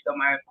day she's still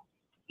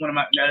one of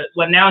my.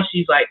 Well, now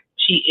she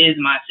is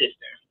my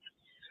sister.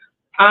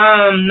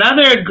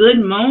 Another good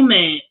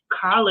moment,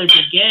 college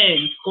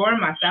again, scoring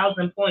my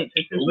 1,000 points.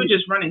 And since we're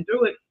just running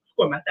through it,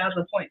 scored my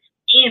 1,000 points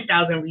and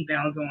 1,000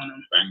 rebounds on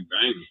them. Bang,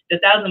 bang. The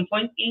 1,000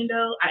 points game,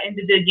 though, I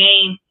ended the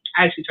game.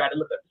 I actually tried to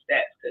look up the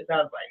stats because I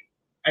was like,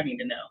 I need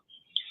to know.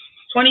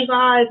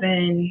 25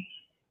 and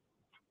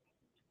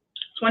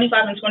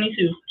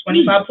 22.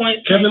 25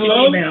 points, Kevin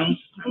Love? rebounds.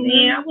 I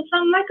mean, I was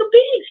something like a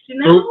beast, you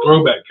know?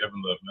 Throwback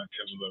Kevin Love, not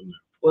Kevin Love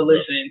now. Well,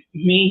 listen,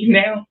 me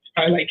now,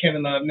 I like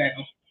Kevin Love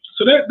now.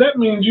 So that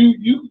means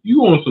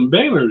you on some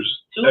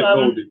banners at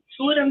Goldie.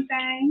 Two of them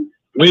things.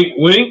 Wink,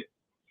 wink.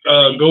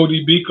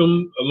 Goldie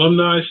Beacom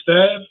alumni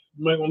staff.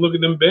 You might want to look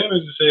at them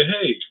banners and say,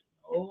 hey,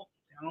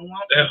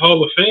 that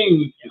Hall of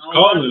Fame is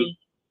calling.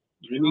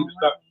 They need to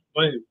stop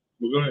playing.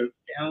 Well, go ahead.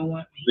 They don't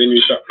want me. They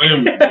need to stop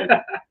playing.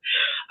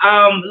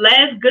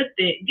 Last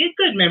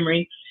good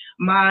memory.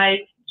 My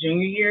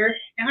junior year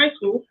in high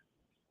school.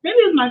 Maybe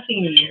it was my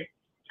senior year.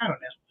 I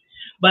don't know.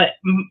 But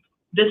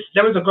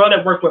there was a girl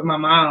that worked with my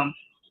mom.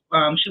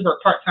 She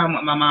worked part-time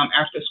with my mom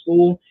after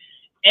school.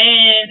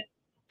 And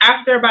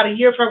after about a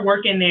year of her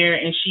working there,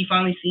 and she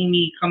finally seen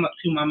me come up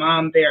to my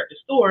mom there at the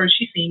store,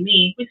 she seen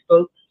me, we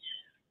spoke.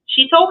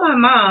 She told my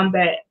mom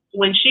that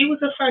when she was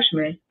a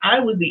freshman, I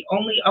was the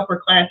only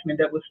upperclassman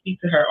that would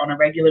speak to her on a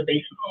regular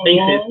basis.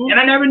 And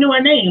I never knew her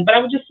name, but I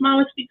would just smile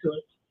and speak to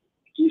her.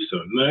 You're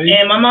so nice.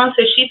 And my mom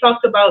said she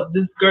talked about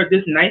this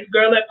nice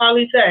girl at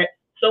Poly Tech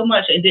so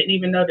much and didn't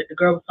even know that the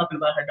girl was talking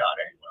about her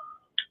daughter.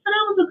 So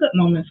that was a good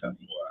moment for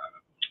me.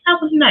 That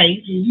was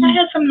nice. Mm-hmm. I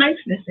had some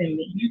niceness in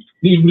me.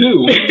 You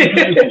do. You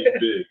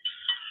did.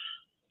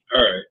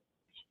 All right.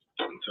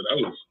 So that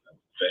was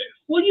fast.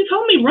 Well, you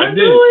told me run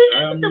through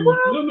it.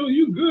 No,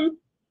 you good.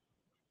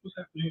 What's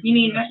happening? You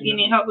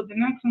need help with the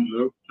next one?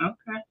 Nope.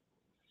 Okay.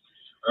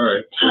 All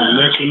right. So the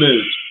next one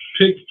is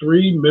pick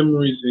 3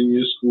 memories in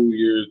your school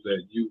years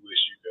that you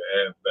wish you could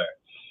have back.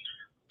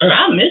 Right.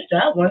 I missed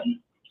that one.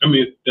 I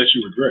mean, that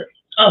you regret.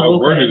 Oh,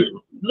 okay. Worded it.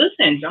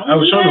 Listen, don't. I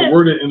was trying to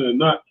word it in a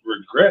not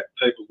regret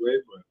type of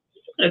way, but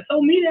you could have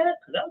told me that.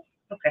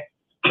 Okay.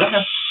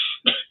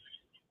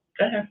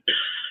 Go ahead.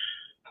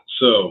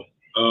 So,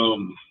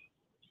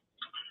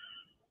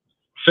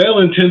 fail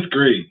in 10th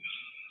grade.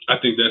 I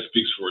think that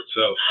speaks for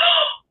itself.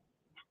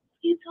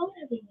 You told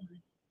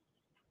everyone.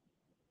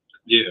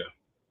 Yeah.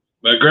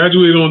 I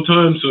graduated on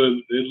time, so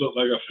it looked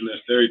like I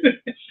finessed everything.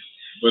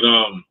 But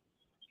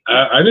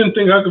I didn't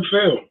think I could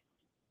fail.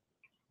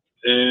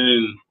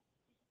 And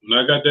when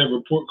I got that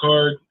report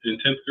card in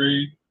 10th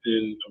grade,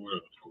 well,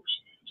 of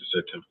course, just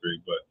said 10th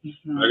grade, but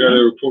I got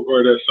a report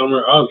card that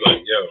summer, I was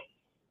like, yo,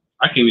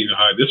 I can't even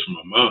hide this from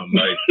my mom.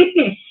 Like,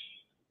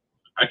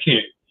 I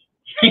can't.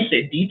 He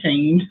said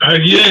detained.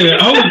 Yeah,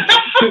 I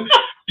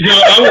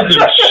was in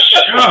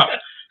shock.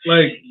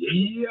 Like,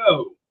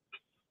 yo.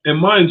 And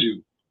mind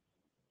you,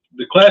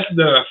 the classes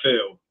that I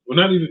failed,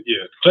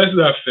 the classes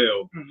that I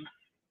failed,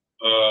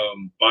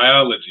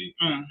 biology,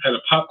 had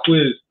a pop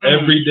quiz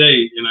every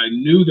day, and I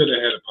knew that I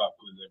had a pop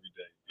quiz every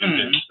day. And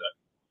didn't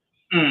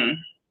study.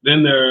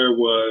 Then there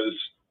was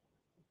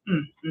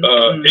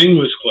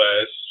English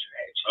class.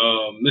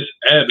 Miss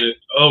Abbott,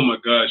 oh my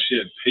gosh, she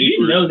had papers.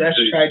 You know that's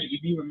tragic.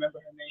 Do you remember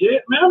her name? Yeah,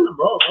 man, I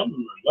remember a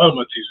lot of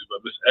my teachers,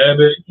 but Miss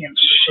Abbott,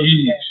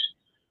 sheesh.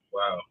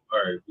 Wow. All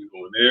right, we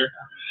going there.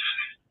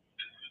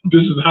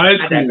 This is high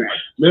school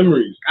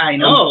memories. I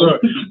know.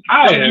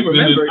 I have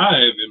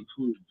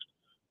improved.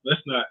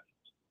 Let's not.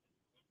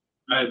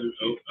 I have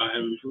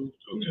improved.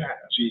 Okay.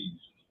 Jeez.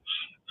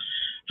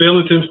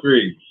 Failing 10th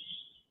grade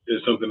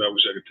is something I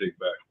wish I could take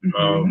back.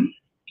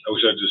 I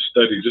wish I just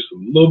studied just a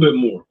little bit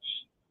more.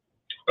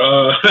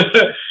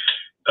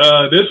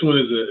 This one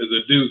is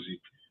a doozy.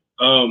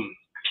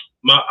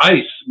 My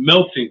ice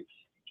melting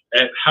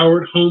at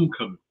Howard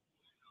Homecoming.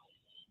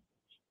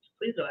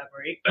 Please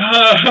elaborate.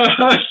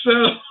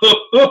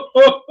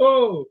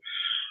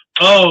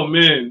 Oh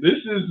man,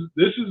 this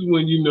is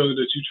when you know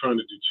that you're trying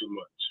to do too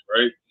much,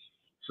 right?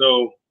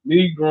 So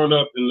me growing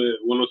up in the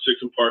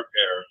 106 and Park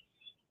era,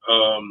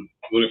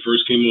 when it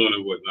first came on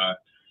and whatnot,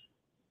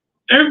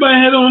 everybody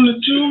had on the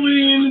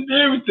jewelry and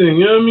everything.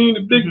 You know what I mean?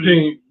 The big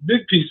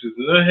big pieces,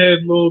 and I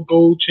had little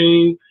gold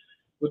chain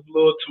with a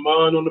little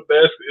Taman on the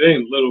basket. It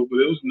ain't little, but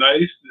it was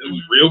nice. It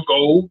was real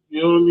gold.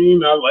 You know what I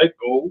mean? I like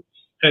gold.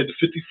 Had the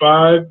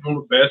 55 from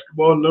a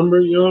basketball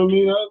number. You know what I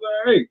mean? I was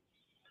like, hey.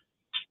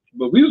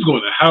 But we was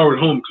going to Howard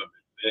Homecoming,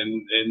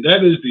 and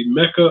that is the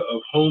mecca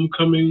of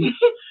homecoming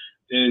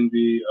in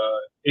the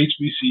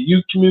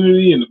HBCU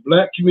community and the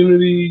Black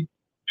community,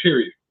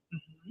 period.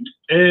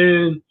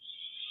 And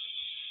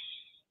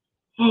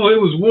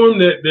it was warm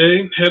that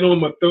day. Had on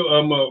my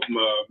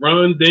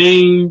Ron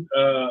Dane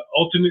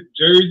alternate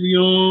jersey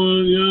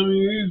on. You know what I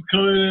mean? We was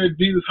coming at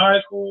Adidas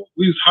High School.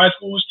 We was high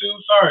school still.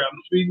 Sorry,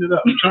 I'm speeding it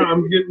up.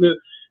 I'm getting it.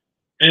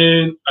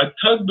 And I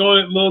tugged on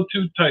it a little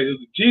too tight. It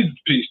was a Jesus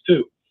piece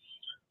too.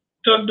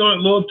 Tugged on it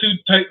a little too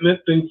tight, and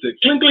that thing said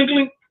clink, clink,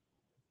 clink.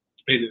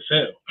 And it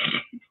fell.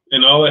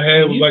 And all it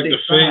had was like the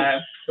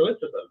face. So it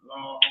took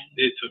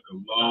a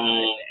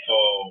long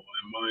fall.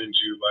 And mind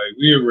you, like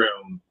we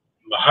around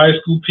the high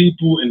school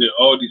people and then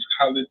all these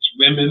college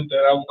women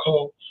that I would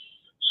call.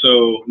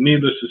 So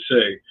needless to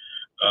say,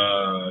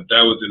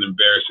 that was an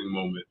embarrassing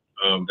moment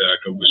that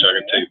I wish I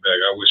could take back.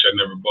 I wish I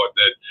never bought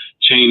that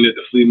chain at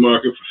the flea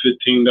market for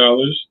 $15.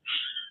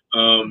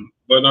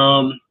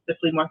 The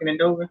flea market in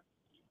Dover?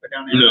 Or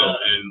down there? No,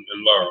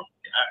 in Laurel.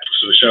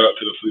 So shout out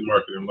to the flea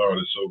market in Laurel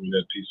that sold me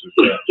that piece of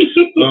crap.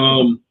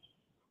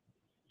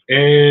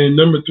 And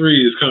number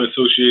 3 is kind of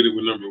associated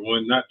with number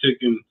 1, not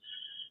taking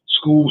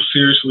school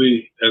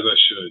seriously as I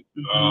should.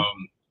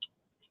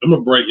 I'm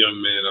a bright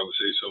young man, I would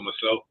say so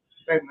myself.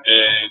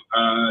 And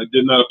I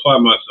did not apply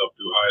myself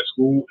through high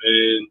school,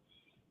 and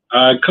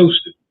I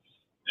coasted.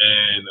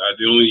 And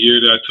the only year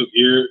that I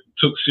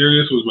took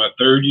serious was my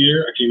 3rd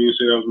year. I can't even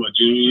say that was my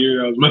junior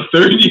year. That was my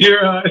 3rd year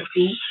of high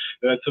school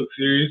that I took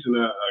serious, and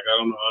I got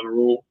on the honor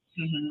roll.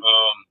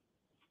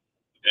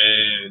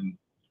 And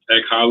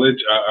at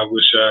college, I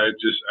wish I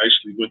just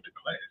actually went to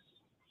class.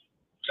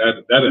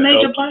 That a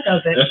major part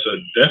of it. That's a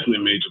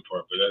definitely major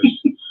part, but that's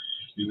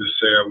you just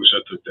say I wish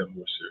I took that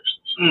more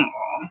seriously. So.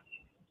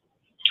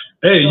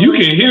 Hey, you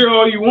can hear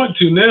all you want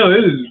to now.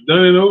 It is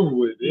done and over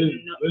with.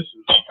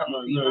 Listen,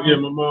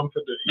 my mom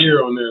put the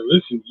ear on there.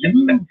 Listen,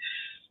 you.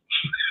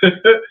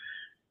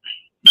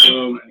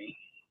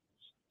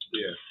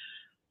 Yeah.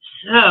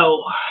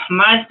 So,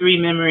 my 3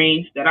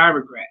 memories that I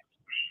regret.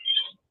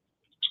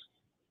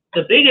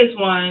 The biggest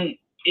one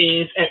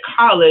is at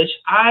college,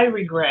 I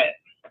regret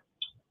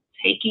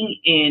taking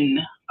in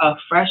a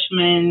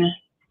freshman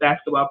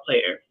basketball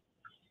player.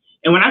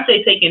 And when I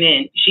say taking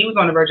in, she was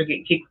on the verge of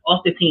getting kicked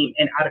off the team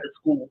and out of the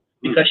school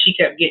because she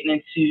kept getting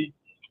into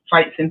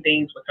fights and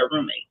things with her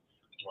roommate.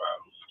 Wow.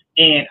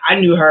 And I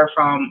knew her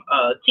from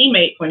a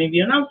teammate point of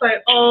view, and I was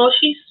like, oh,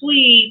 she's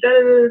sweet,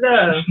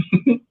 da-da-da-da.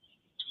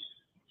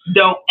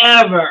 Don't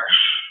ever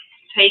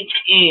take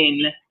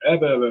in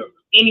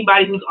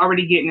anybody who's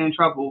already getting in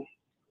trouble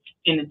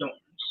in the dorms.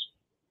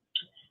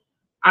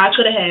 I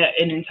could have had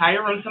an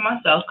entire room to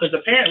myself because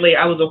apparently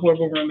I was a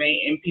horrible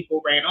roommate and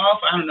people ran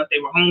off. I don't know if they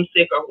were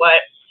homesick or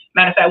what.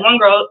 Matter of fact, one of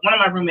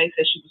my roommates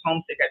said she was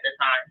homesick at the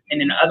time, and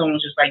then the other one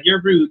was just like,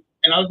 "You're rude,"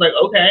 and I was like,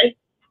 "Okay,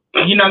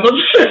 you're not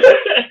going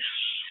to."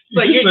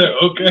 But you said,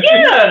 "Okay."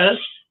 Yeah.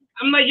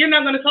 I'm like, you're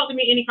not going to talk to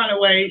me any kind of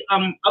way.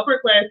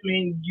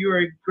 Upperclassmen,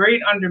 you're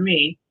great under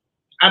me.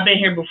 I've been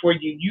here before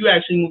you. You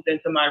actually moved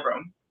into my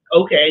room.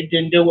 Okay,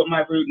 then deal with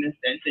my rudeness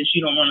then, since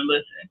you don't want to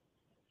listen.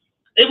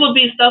 It would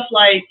be stuff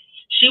like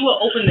she will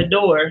open the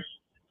door.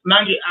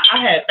 Mind you,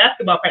 I had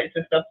basketball practice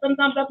and stuff.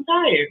 Sometimes I'm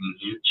tired.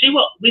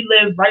 We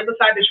live right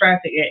beside the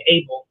traffic at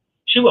Able.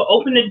 She will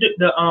open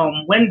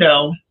the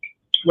window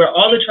where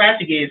all the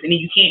traffic is, and then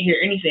you can't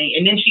hear anything.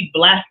 And then she'd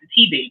blast the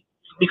TV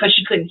because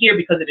she couldn't hear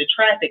because of the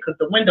traffic because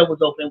the window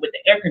was open with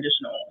the air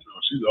conditioner on.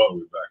 Oh, she's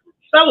always backwards.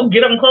 So I would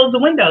get up and close the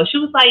window. She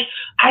was like,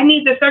 I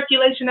need the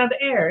circulation of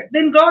the air.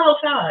 Then go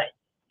outside.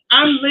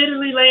 I'm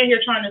literally laying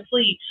here trying to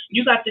sleep.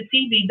 You got the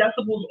TV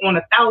decibels on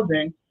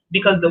 1,000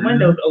 because the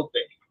window's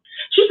open.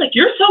 She's like,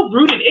 you're so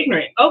rude and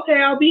ignorant.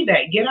 Okay, I'll be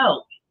that. Get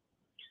out.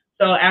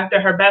 So after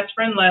her best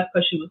friend left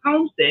because she was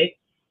homesick.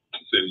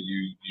 So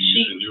you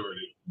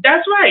seniority.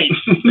 That's right.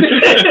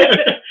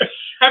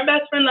 Her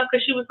best friend left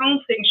because she was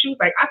homesick, and she was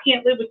like, I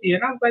can't live with you.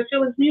 And I was like,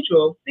 feelings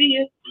mutual. See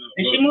you.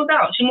 And she moved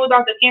out. She moved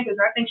off the campus.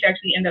 I think she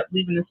actually ended up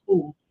leaving the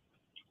school.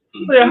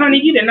 But honey,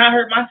 you did not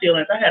hurt my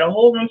feelings. I had a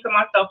whole room to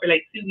myself for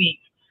like 2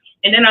 weeks.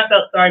 And then I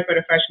felt sorry for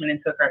the freshman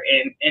and took her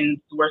in. And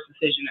it's the worst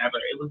decision ever.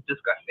 It was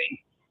disgusting.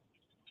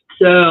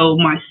 So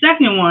my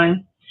second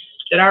one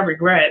that I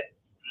regret,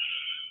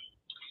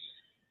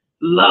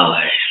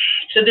 Lord,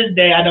 to this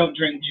day, I don't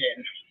drink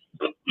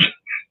gin.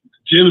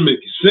 Gin will make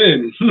you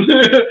sin.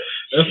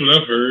 That's what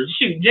I've heard.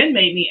 Shoot, gin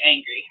made me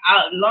angry.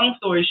 Long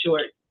story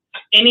short,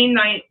 any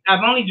night,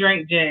 I've only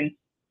drank gin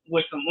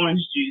with some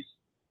orange juice,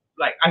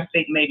 like I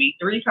think maybe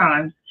 3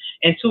 times.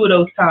 And 2 of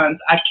those times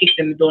I kicked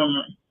in the dorm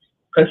room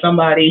because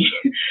somebody...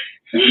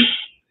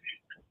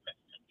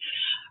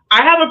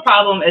 I have a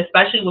problem,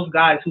 especially with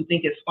guys who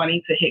think it's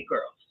funny to hit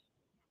girls.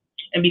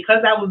 And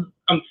because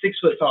I'm 6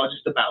 foot tall,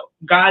 just about.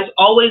 Guys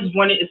always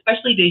wanted,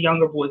 especially the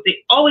younger boys,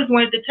 they always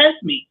wanted to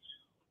test me.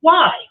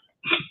 Why?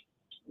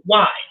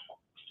 Why?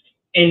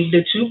 And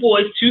the two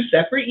boys, 2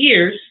 separate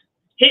years,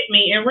 hit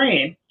me and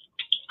ran.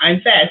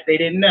 I'm fast. They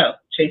didn't know.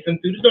 Chased them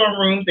through the dorm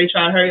rooms. They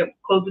tried to hurry up,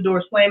 close the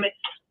door, slam it.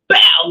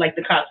 Bow! Like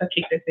the cops. I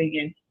kicked that thing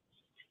in.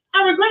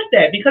 I regret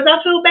that because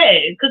I feel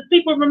bad because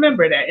people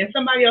remember that. And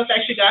somebody else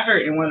actually got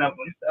hurt in one of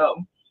them.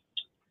 So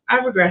I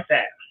regret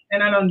that.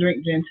 And I don't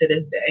drink gin to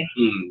this day.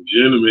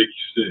 Gin will make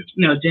you sick.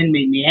 No, gin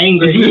made me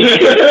angry.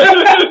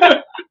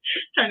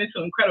 Turned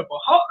into Incredible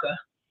Hulka.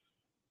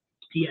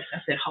 Yes,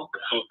 I said Hulka.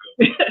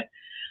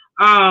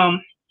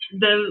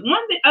 The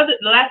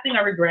last thing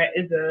I regret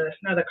is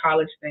another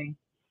college thing.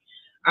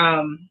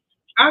 I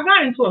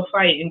got into a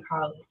fight in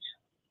college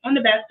on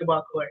the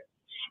basketball court,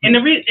 and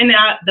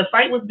the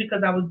fight was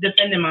because I was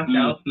defending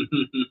myself.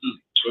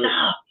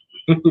 Stop.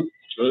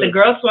 The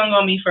girl swung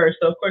on me first,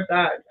 so of course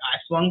I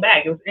swung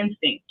back. It was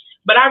instinct,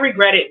 but I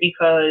regret it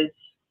because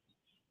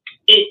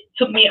it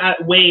took me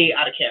way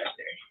out of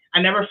character.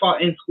 I never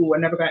fought in school. I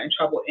never got in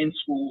trouble in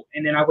school,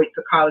 and then I wait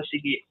to college to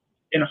get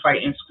in a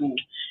fight in school.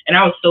 And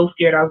I was so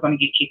scared I was going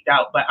to get kicked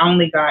out, but I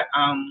only got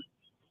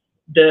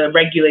the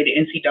regulated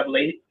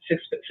NCAA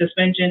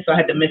suspension, so I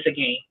had to miss a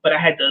game. But I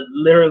had to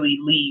literally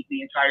leave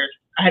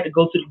I had to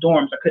go to the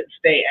dorms. I couldn't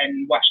stay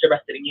and watch the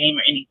rest of the game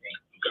or anything.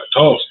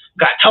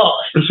 Got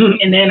tossed.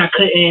 And then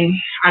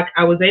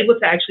I was able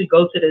to actually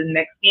go to the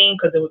next game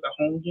because it was a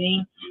home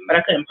game, but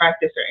I couldn't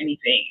practice or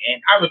anything.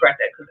 And I regret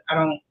that because I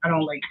don't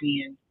like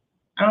the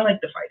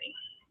fighting.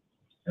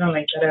 I don't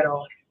like that at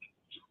all.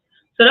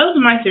 So those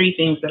are my 3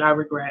 things that I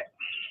regret.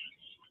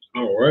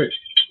 All right.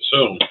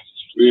 So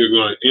we are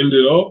going to end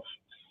it off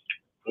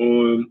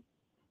on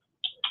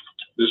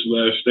this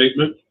last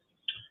statement.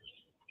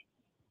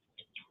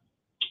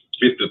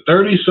 If the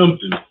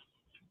 30-something,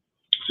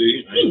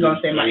 see, I ain't gonna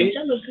say my age.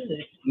 I look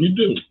good. You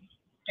do.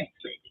 Thanks.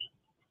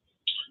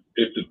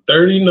 If the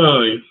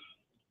 39.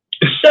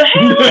 The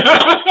hell?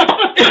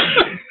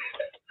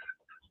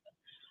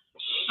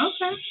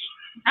 Okay.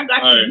 I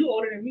got you. Right. You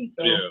older than me,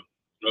 so. Yeah.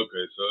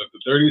 Okay. So if the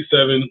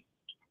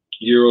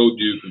 37-year-old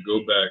you could go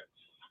back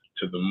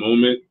to the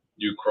moment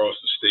you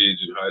crossed the stage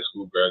in high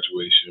school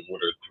graduation,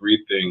 what are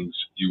 3 things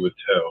you would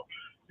tell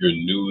your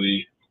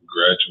newly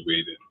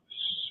graduated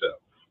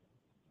self?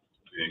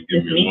 And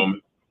give me a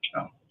moment.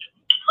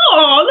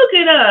 Oh, look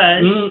at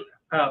us. Mm-hmm.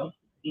 Oh,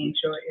 you ain't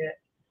sure yet.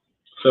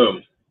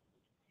 So,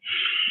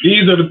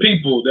 these are the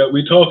people that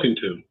we're talking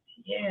to.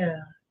 Yeah.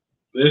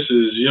 This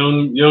is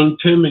young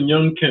Tim and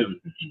young Kim.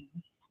 Mm-hmm.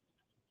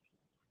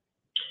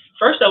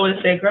 First, I would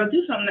have said, girl,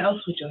 do something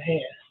else with your hair.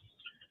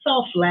 It's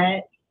all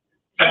flat,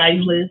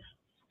 lifeless.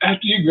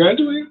 After you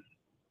graduate?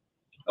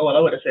 Oh, well, I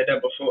would have said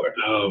that before.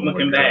 Oh,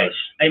 looking back.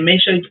 Like,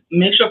 make sure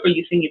for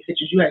your senior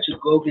pictures, you actually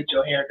go get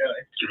your hair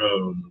done.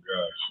 Oh, my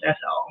gosh. That's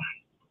all.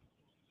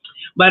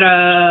 But,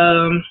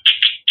 am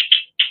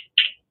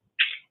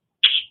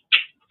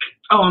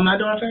I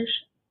doing first?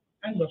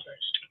 I can go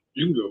first.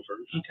 You can go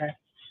first. Okay.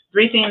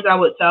 3 things I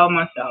would tell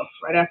myself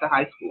right after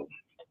high school.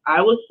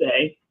 I would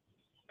say,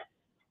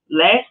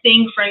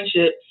 lasting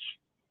friendships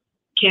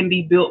can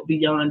be built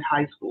beyond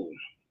high school.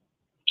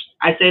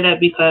 I say that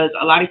because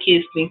a lot of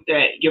kids think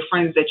that your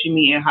friends that you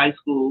meet in high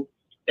school,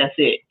 that's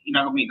it. You're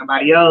not going to meet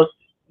nobody else.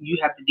 You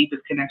have the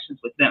deepest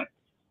connections with them.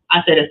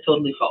 I say that's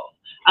totally false.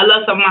 I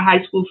love some of my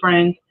high school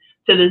friends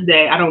to this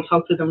day. I don't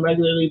talk to them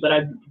regularly, but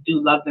I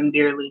do love them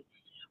dearly.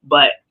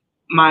 But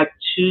my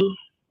 2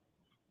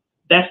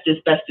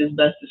 bestest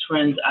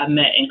friends I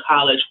met in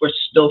college we're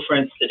still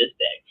friends to this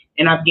day.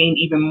 And I've gained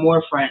even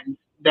more friends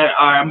that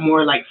are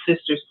more like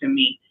sisters to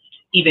me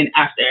even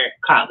after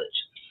college.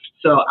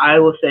 So I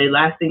will say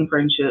lasting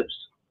friendships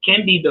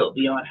can be built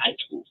beyond high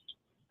school.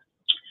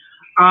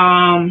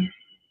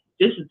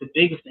 This is the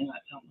biggest thing I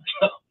tell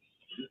myself.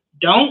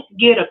 Don't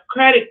get a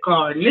credit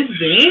card. And this is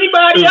to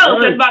anybody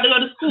else that's about to go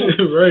to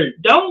school. Right.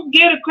 Don't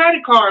get a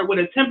credit card with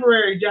a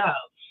temporary job.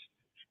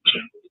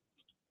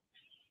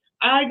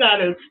 I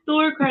got a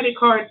store credit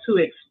card to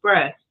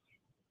Express.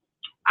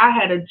 I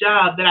had a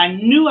job that I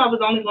knew I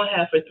was only going to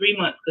have for 3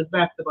 months because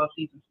basketball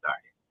season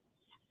started.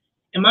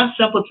 And my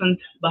simpleton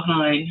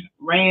behind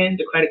ran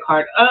the credit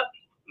card up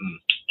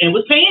and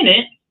was paying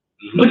it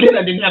because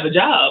I didn't have a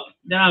job.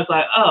 Then I was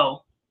like,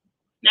 oh,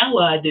 now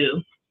what I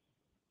do?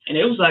 And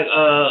it was like,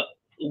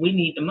 we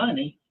need the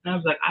money. And I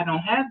was like, I don't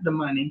have the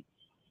money.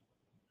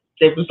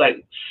 They was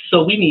like,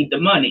 so we need the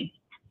money.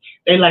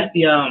 They like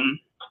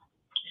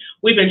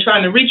we've been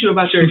trying to reach you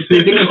about your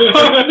extended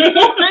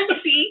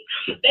warranty.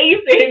 They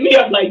used to hit me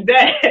up like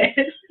that.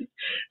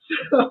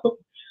 So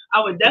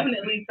I would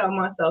definitely tell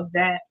myself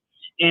that.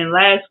 And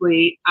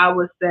lastly, I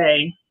would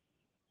say,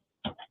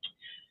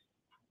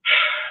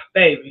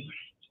 baby,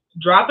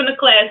 dropping a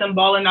class and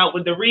balling out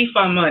with the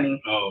refund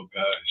money. Oh,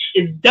 gosh.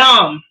 It's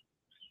dumb.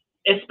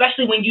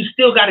 Especially when you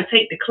still got to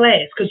take the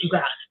class because you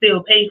got to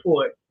still pay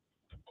for it.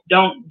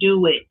 Don't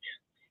do it.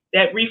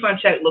 That refund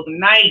check look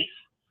nice.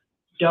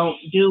 Don't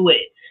do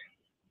it.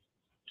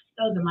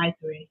 Those are my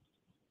 3.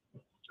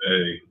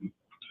 Hey,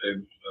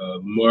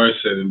 Mars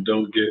said, and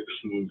don't get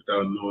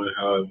without knowing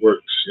how it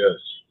works. Yes.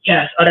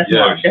 Yes. Oh, that's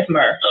Mars. That's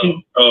Mars.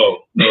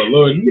 Oh,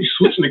 Lord, you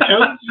switching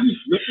accounts? You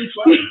flipping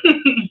fly.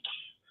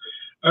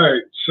 All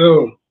right,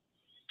 so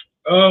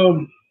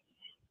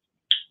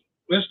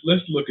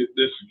let's look at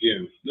this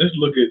again. Let's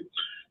look at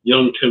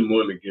young Tim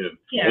 1 again.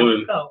 Yeah,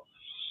 let's go.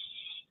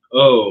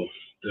 Oh,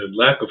 the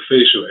lack of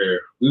facial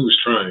hair. We was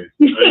trying.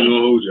 I ain't gonna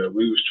hold you.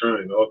 We was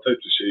trying all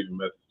types of shaving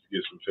methods to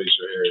get some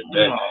facial hair.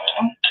 That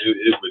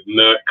it would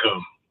not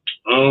come.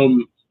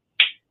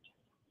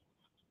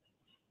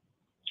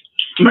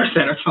 Mercy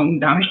had her phone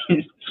down.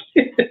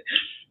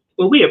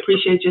 Well, we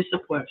appreciate your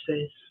support,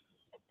 sis.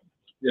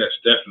 Yes,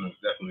 definitely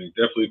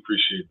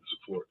appreciate the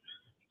support.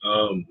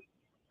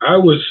 I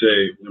would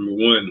say number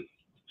one,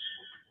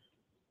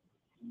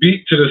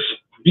 beat to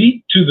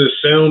the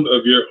sound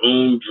of your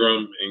own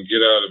drum and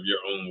get out of your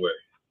own way.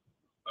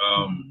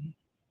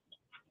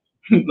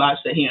 Lodge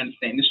said he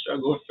understands the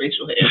struggle with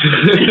facial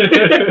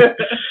hair.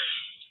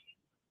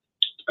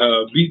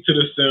 Beat to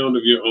the sound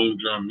of your own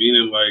drum,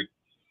 meaning like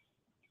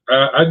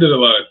I did a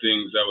lot of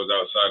things that was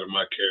outside of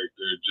my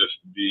character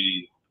just to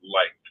be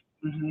liked.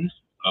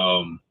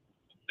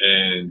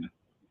 And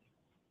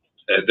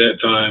at that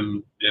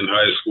time in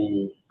high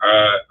school,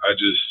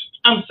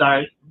 I'm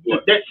sorry.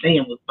 What? That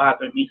saying was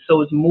bothering me, so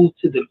it's moved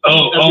to the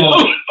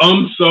beat.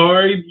 I'm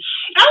sorry.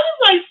 I was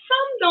like,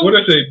 some don't. What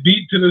did I say?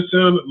 Beat to the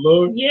sound of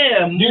Lord?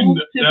 Yeah, move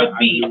to the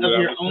beat of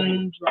your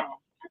own drum.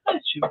 I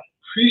got you.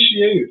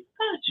 Appreciate it.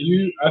 Got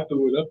you. I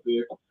threw it up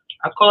there.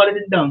 I called it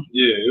a dunk.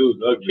 Yeah, it was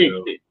ugly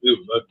though. It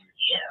was ugly.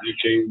 Yeah. You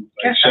came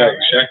like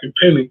Shaq and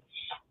Penny.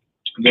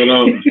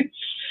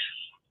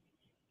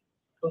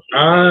 But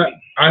I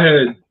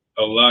had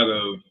a lot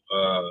of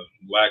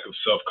lack of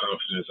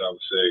self-confidence, I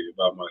would say,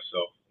 about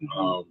myself,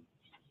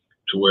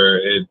 to where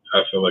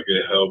I feel like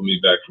it held me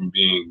back from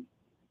being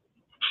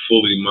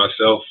fully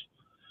myself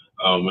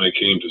when it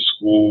came to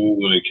school,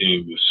 when it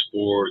came to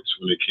sports,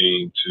 when it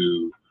came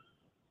to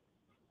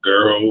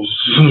girls,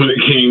 when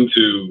it came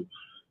to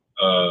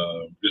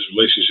just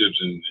relationships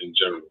in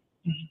general.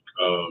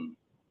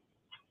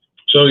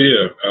 So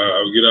yeah,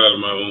 I would get out of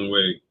my own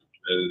way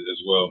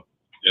as well,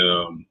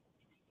 and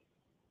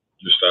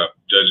just stop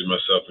judging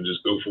myself and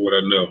just go for what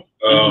I know.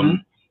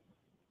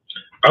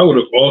 I would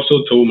have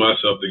also told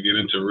myself to get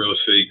into real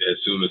estate as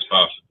soon as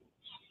possible.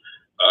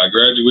 I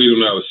graduated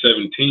when I was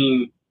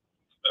 17,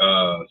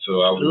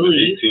 so I was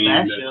 18.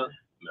 I just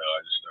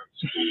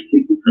started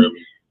school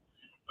early.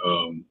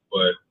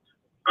 But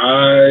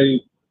I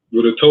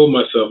would have told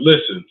myself,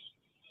 listen,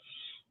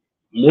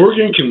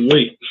 Morgan can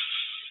wait.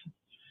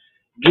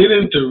 Get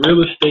into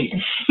real estate.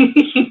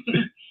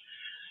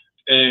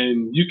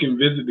 And you can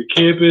visit the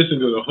campus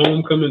and go to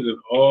homecomings and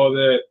all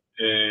that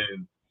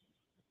and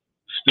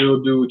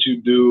still do what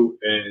you do.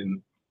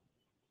 And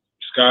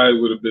sky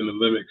would have been the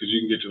limit because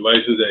you can get your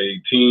license at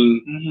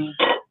 18,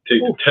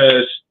 take the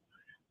test,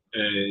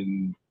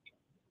 and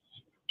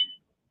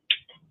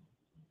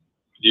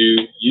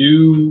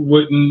you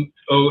wouldn't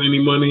owe any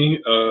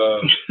money.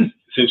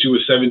 Since you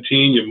were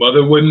 17, your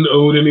mother wouldn't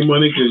owe any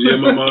money because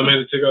my mom had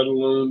to take out a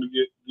loan to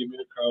get me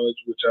to college,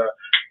 which I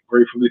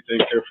gratefully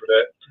thank her for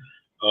that.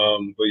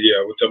 But yeah,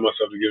 I would tell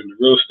myself to get into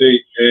real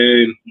estate.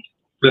 And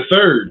the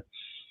third.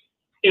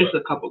 Here's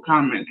a couple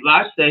comments.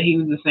 Lodge said he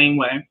was the same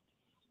way.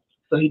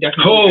 So he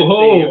definitely.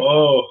 Okay,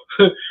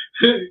 so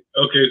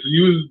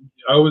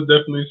I was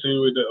definitely the same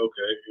way.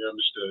 Okay, you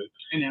understood.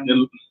 And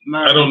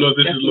I don't know if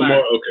this is Lamar.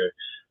 Okay.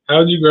 How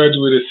did you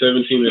graduate at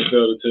 17 and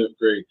fail the 10th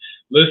grade?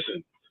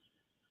 Listen.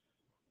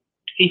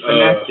 He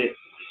finessed it.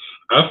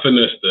 I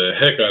finessed the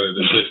heck out of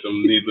the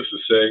system, needless to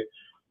say.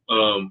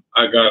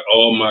 I got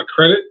all my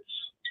credits.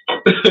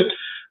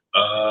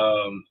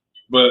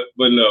 But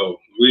no,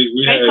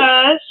 we had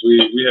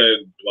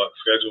block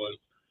scheduling.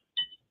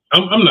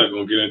 I'm not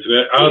gonna get into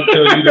that. I'll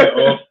tell you that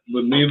off.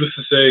 But needless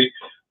to say,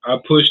 I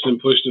pushed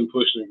and grinded,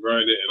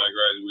 and I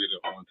graduated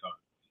on time,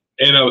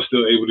 and I was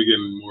still able to get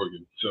in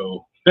Morgan.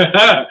 So,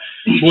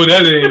 boy,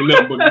 that ain't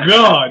nothing but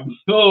God.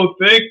 Oh,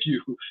 thank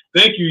you,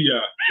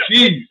 y'all.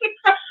 Jeez.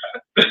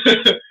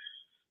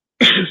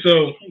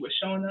 So he was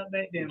showing up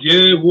back then.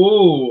 Yeah,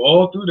 whoa,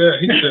 all through that.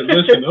 He said,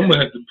 listen, I'm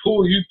gonna have to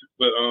pull you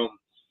but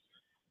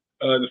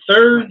the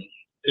third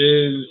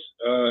is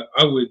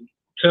I would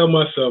tell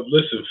myself,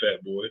 listen,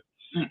 fat boy,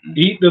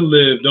 eat to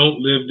live,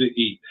 don't live to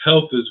eat.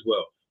 Health is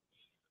wealth.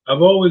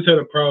 I've always had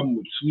a problem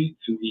with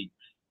sweets and eats.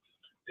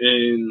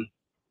 And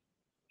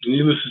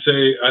needless to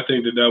say, I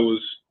think that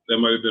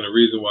might have been a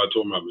reason why I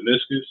tore my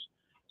meniscus.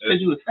 Because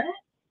you were fat?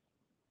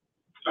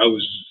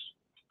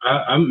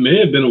 I may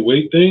have been a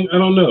weight thing. I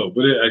don't know,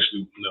 but maybe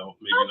not.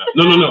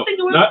 No.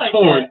 Not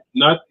torn.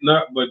 Not,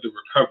 but the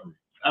recovery.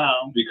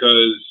 Oh.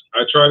 Because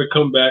I tried to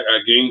come back.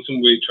 I gained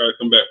some weight. Tried to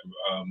come back from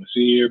my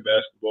senior year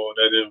basketball.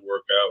 That didn't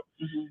work out.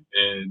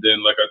 And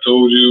then, like I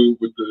told you,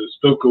 with the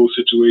Stoko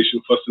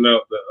situation, fussing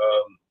out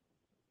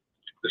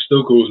the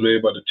Stokos made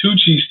about the 2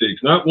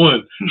 cheesesteaks, not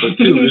 1, but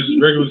 2. This is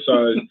regular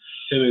size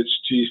 10-inch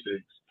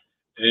cheesesteaks.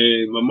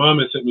 And my mom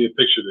had sent me a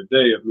picture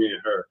today of me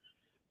and her.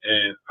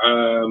 And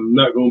I'm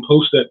not going to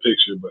post that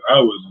picture, but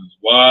I was as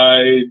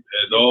wide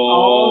as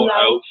all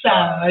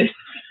outside.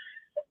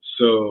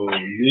 So,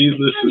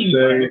 needless to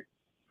say,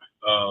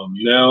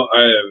 now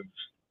I have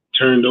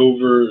turned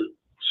over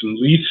some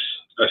leaves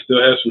I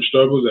still have some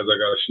struggles as I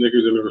got a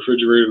Snickers in the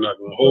refrigerator. I'm not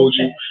going to hold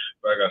you,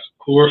 but I got some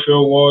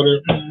chlorophyll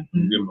water. I'm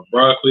getting my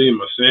broccoli and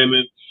my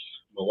salmon.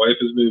 My wife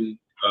has been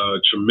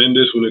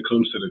tremendous when it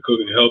comes to the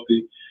cooking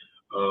healthy.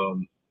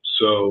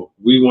 So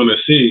we want to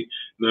see.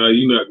 Now,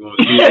 you're not going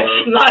to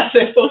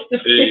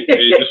see.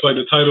 Just like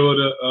the title of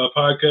the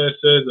podcast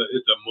says,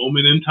 it's a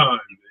moment in time,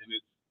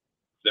 and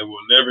that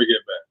we'll never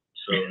get back.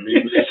 So,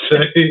 needless to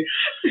say,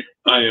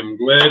 I am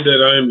glad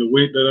that I am the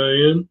weight that I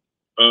am.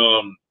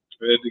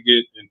 I had to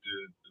get into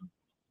the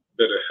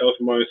better health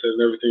mindset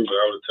and everything, but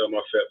I would tell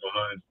my fat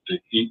behind to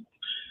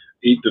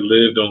eat to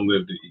live, don't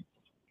live to eat.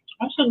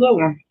 That's a good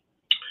one.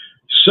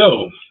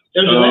 So,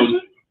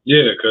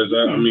 yeah, because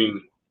I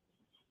mean,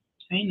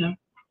 I know.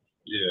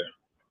 Yeah.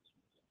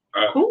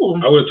 Cool.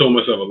 I would have told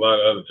myself a lot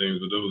of other things,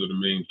 but those are the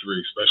main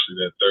three, especially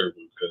that third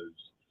one, because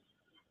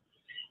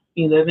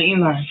you live and you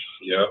learn.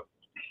 Yeah.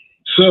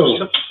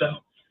 So,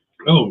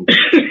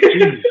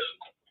 geez.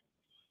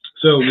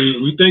 So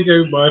we thank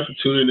everybody for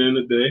tuning in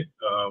today.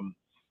 On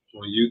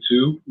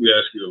YouTube, we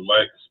ask you to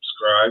like and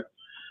subscribe.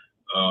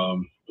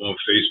 On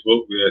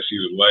Facebook, we ask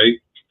you to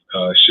like,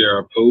 share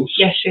our posts.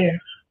 Yeah, share.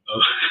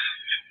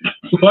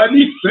 Why do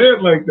you say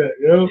it like that,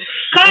 yo?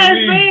 Cause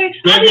man,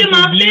 I be in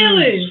my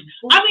feelings.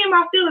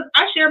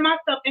 I share my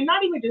stuff, and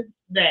not even just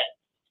that.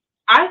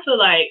 I feel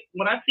like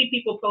when I see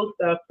people post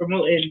stuff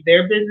promoting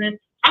their business,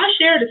 I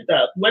share the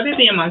stuff, whether it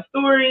be in my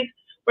stories,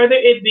 whether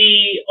it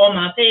be on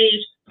my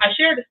page. I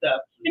share the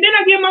stuff, and then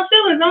I get my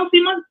feelings.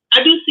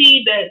 I do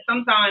see that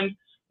sometimes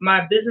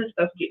my business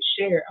stuff gets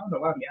shared. I don't know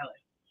why I'm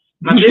yelling.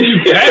 My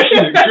business,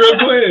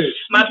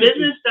 my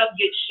business stuff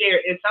gets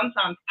shared, and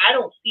sometimes I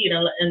don't see it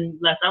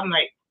unless I'm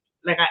like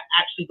I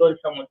actually go to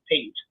someone's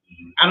page.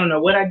 I don't know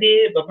what I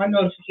did, but my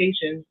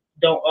notifications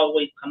don't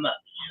always come up.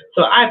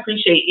 So I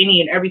appreciate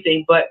any and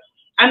everything, but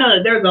I know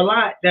that there's a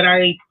lot that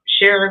I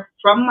share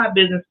from my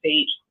business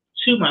page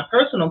to my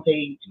personal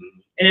page,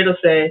 and it'll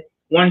say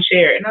one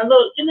share, and I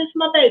look, and it's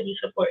my baby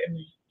supporting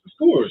me. Of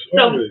course.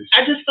 So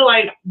I just feel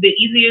like the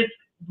easiest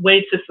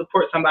way to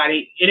support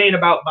somebody, it ain't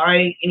about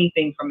buying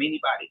anything from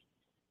anybody.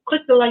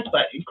 Click the like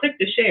button, click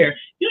the share.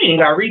 You ain't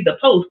gotta read the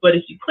post, but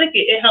if you click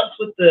it, it helps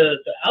with the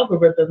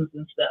algorithms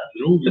and stuff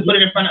to put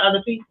it in front of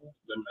other people.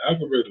 The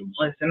algorithms.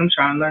 Listen, I'm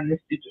trying to learn this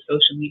stupid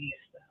social media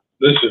stuff.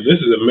 Listen, this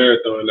is a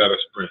marathon, not a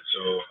sprint.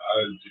 So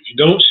if you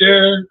don't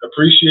share,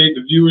 appreciate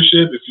the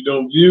viewership. If you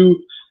don't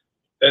view,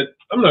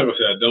 I'm not gonna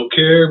say I don't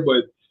care,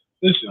 but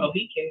listen. Oh,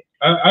 he cares.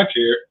 I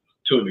care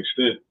to an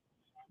extent.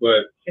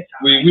 But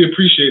we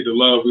appreciate the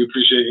love. We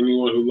appreciate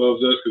anyone who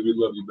loves us because we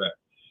love you back.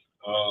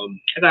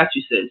 I got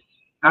you, sis.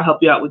 I'll help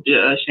you out with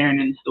the sharing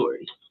and the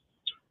stories.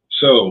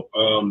 So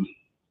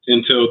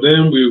until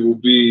then, we will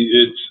be.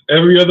 It's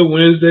every other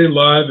Wednesday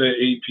live at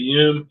 8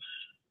 p.m.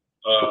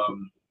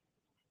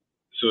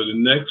 So the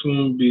next one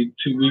will be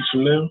 2 weeks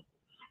from now,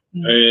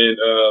 and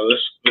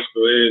let's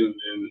go ahead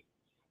and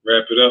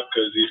wrap it up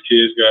because these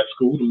kids got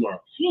school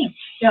tomorrow.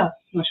 Yeah.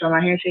 Want to show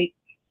my handshake?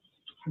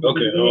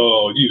 Okay.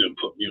 Oh, you done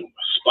put me on my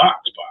spot.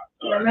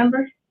 You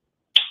remember?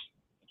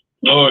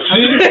 Oh,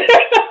 see?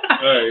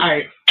 All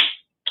right.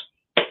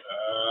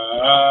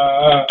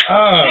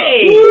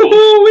 Hey.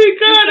 Woo-hoo, we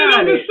got it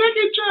on the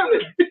second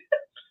try.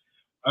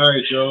 All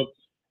right, y'all.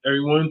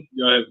 Everyone,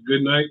 y'all have a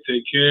good night.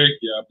 Take care.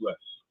 God bless.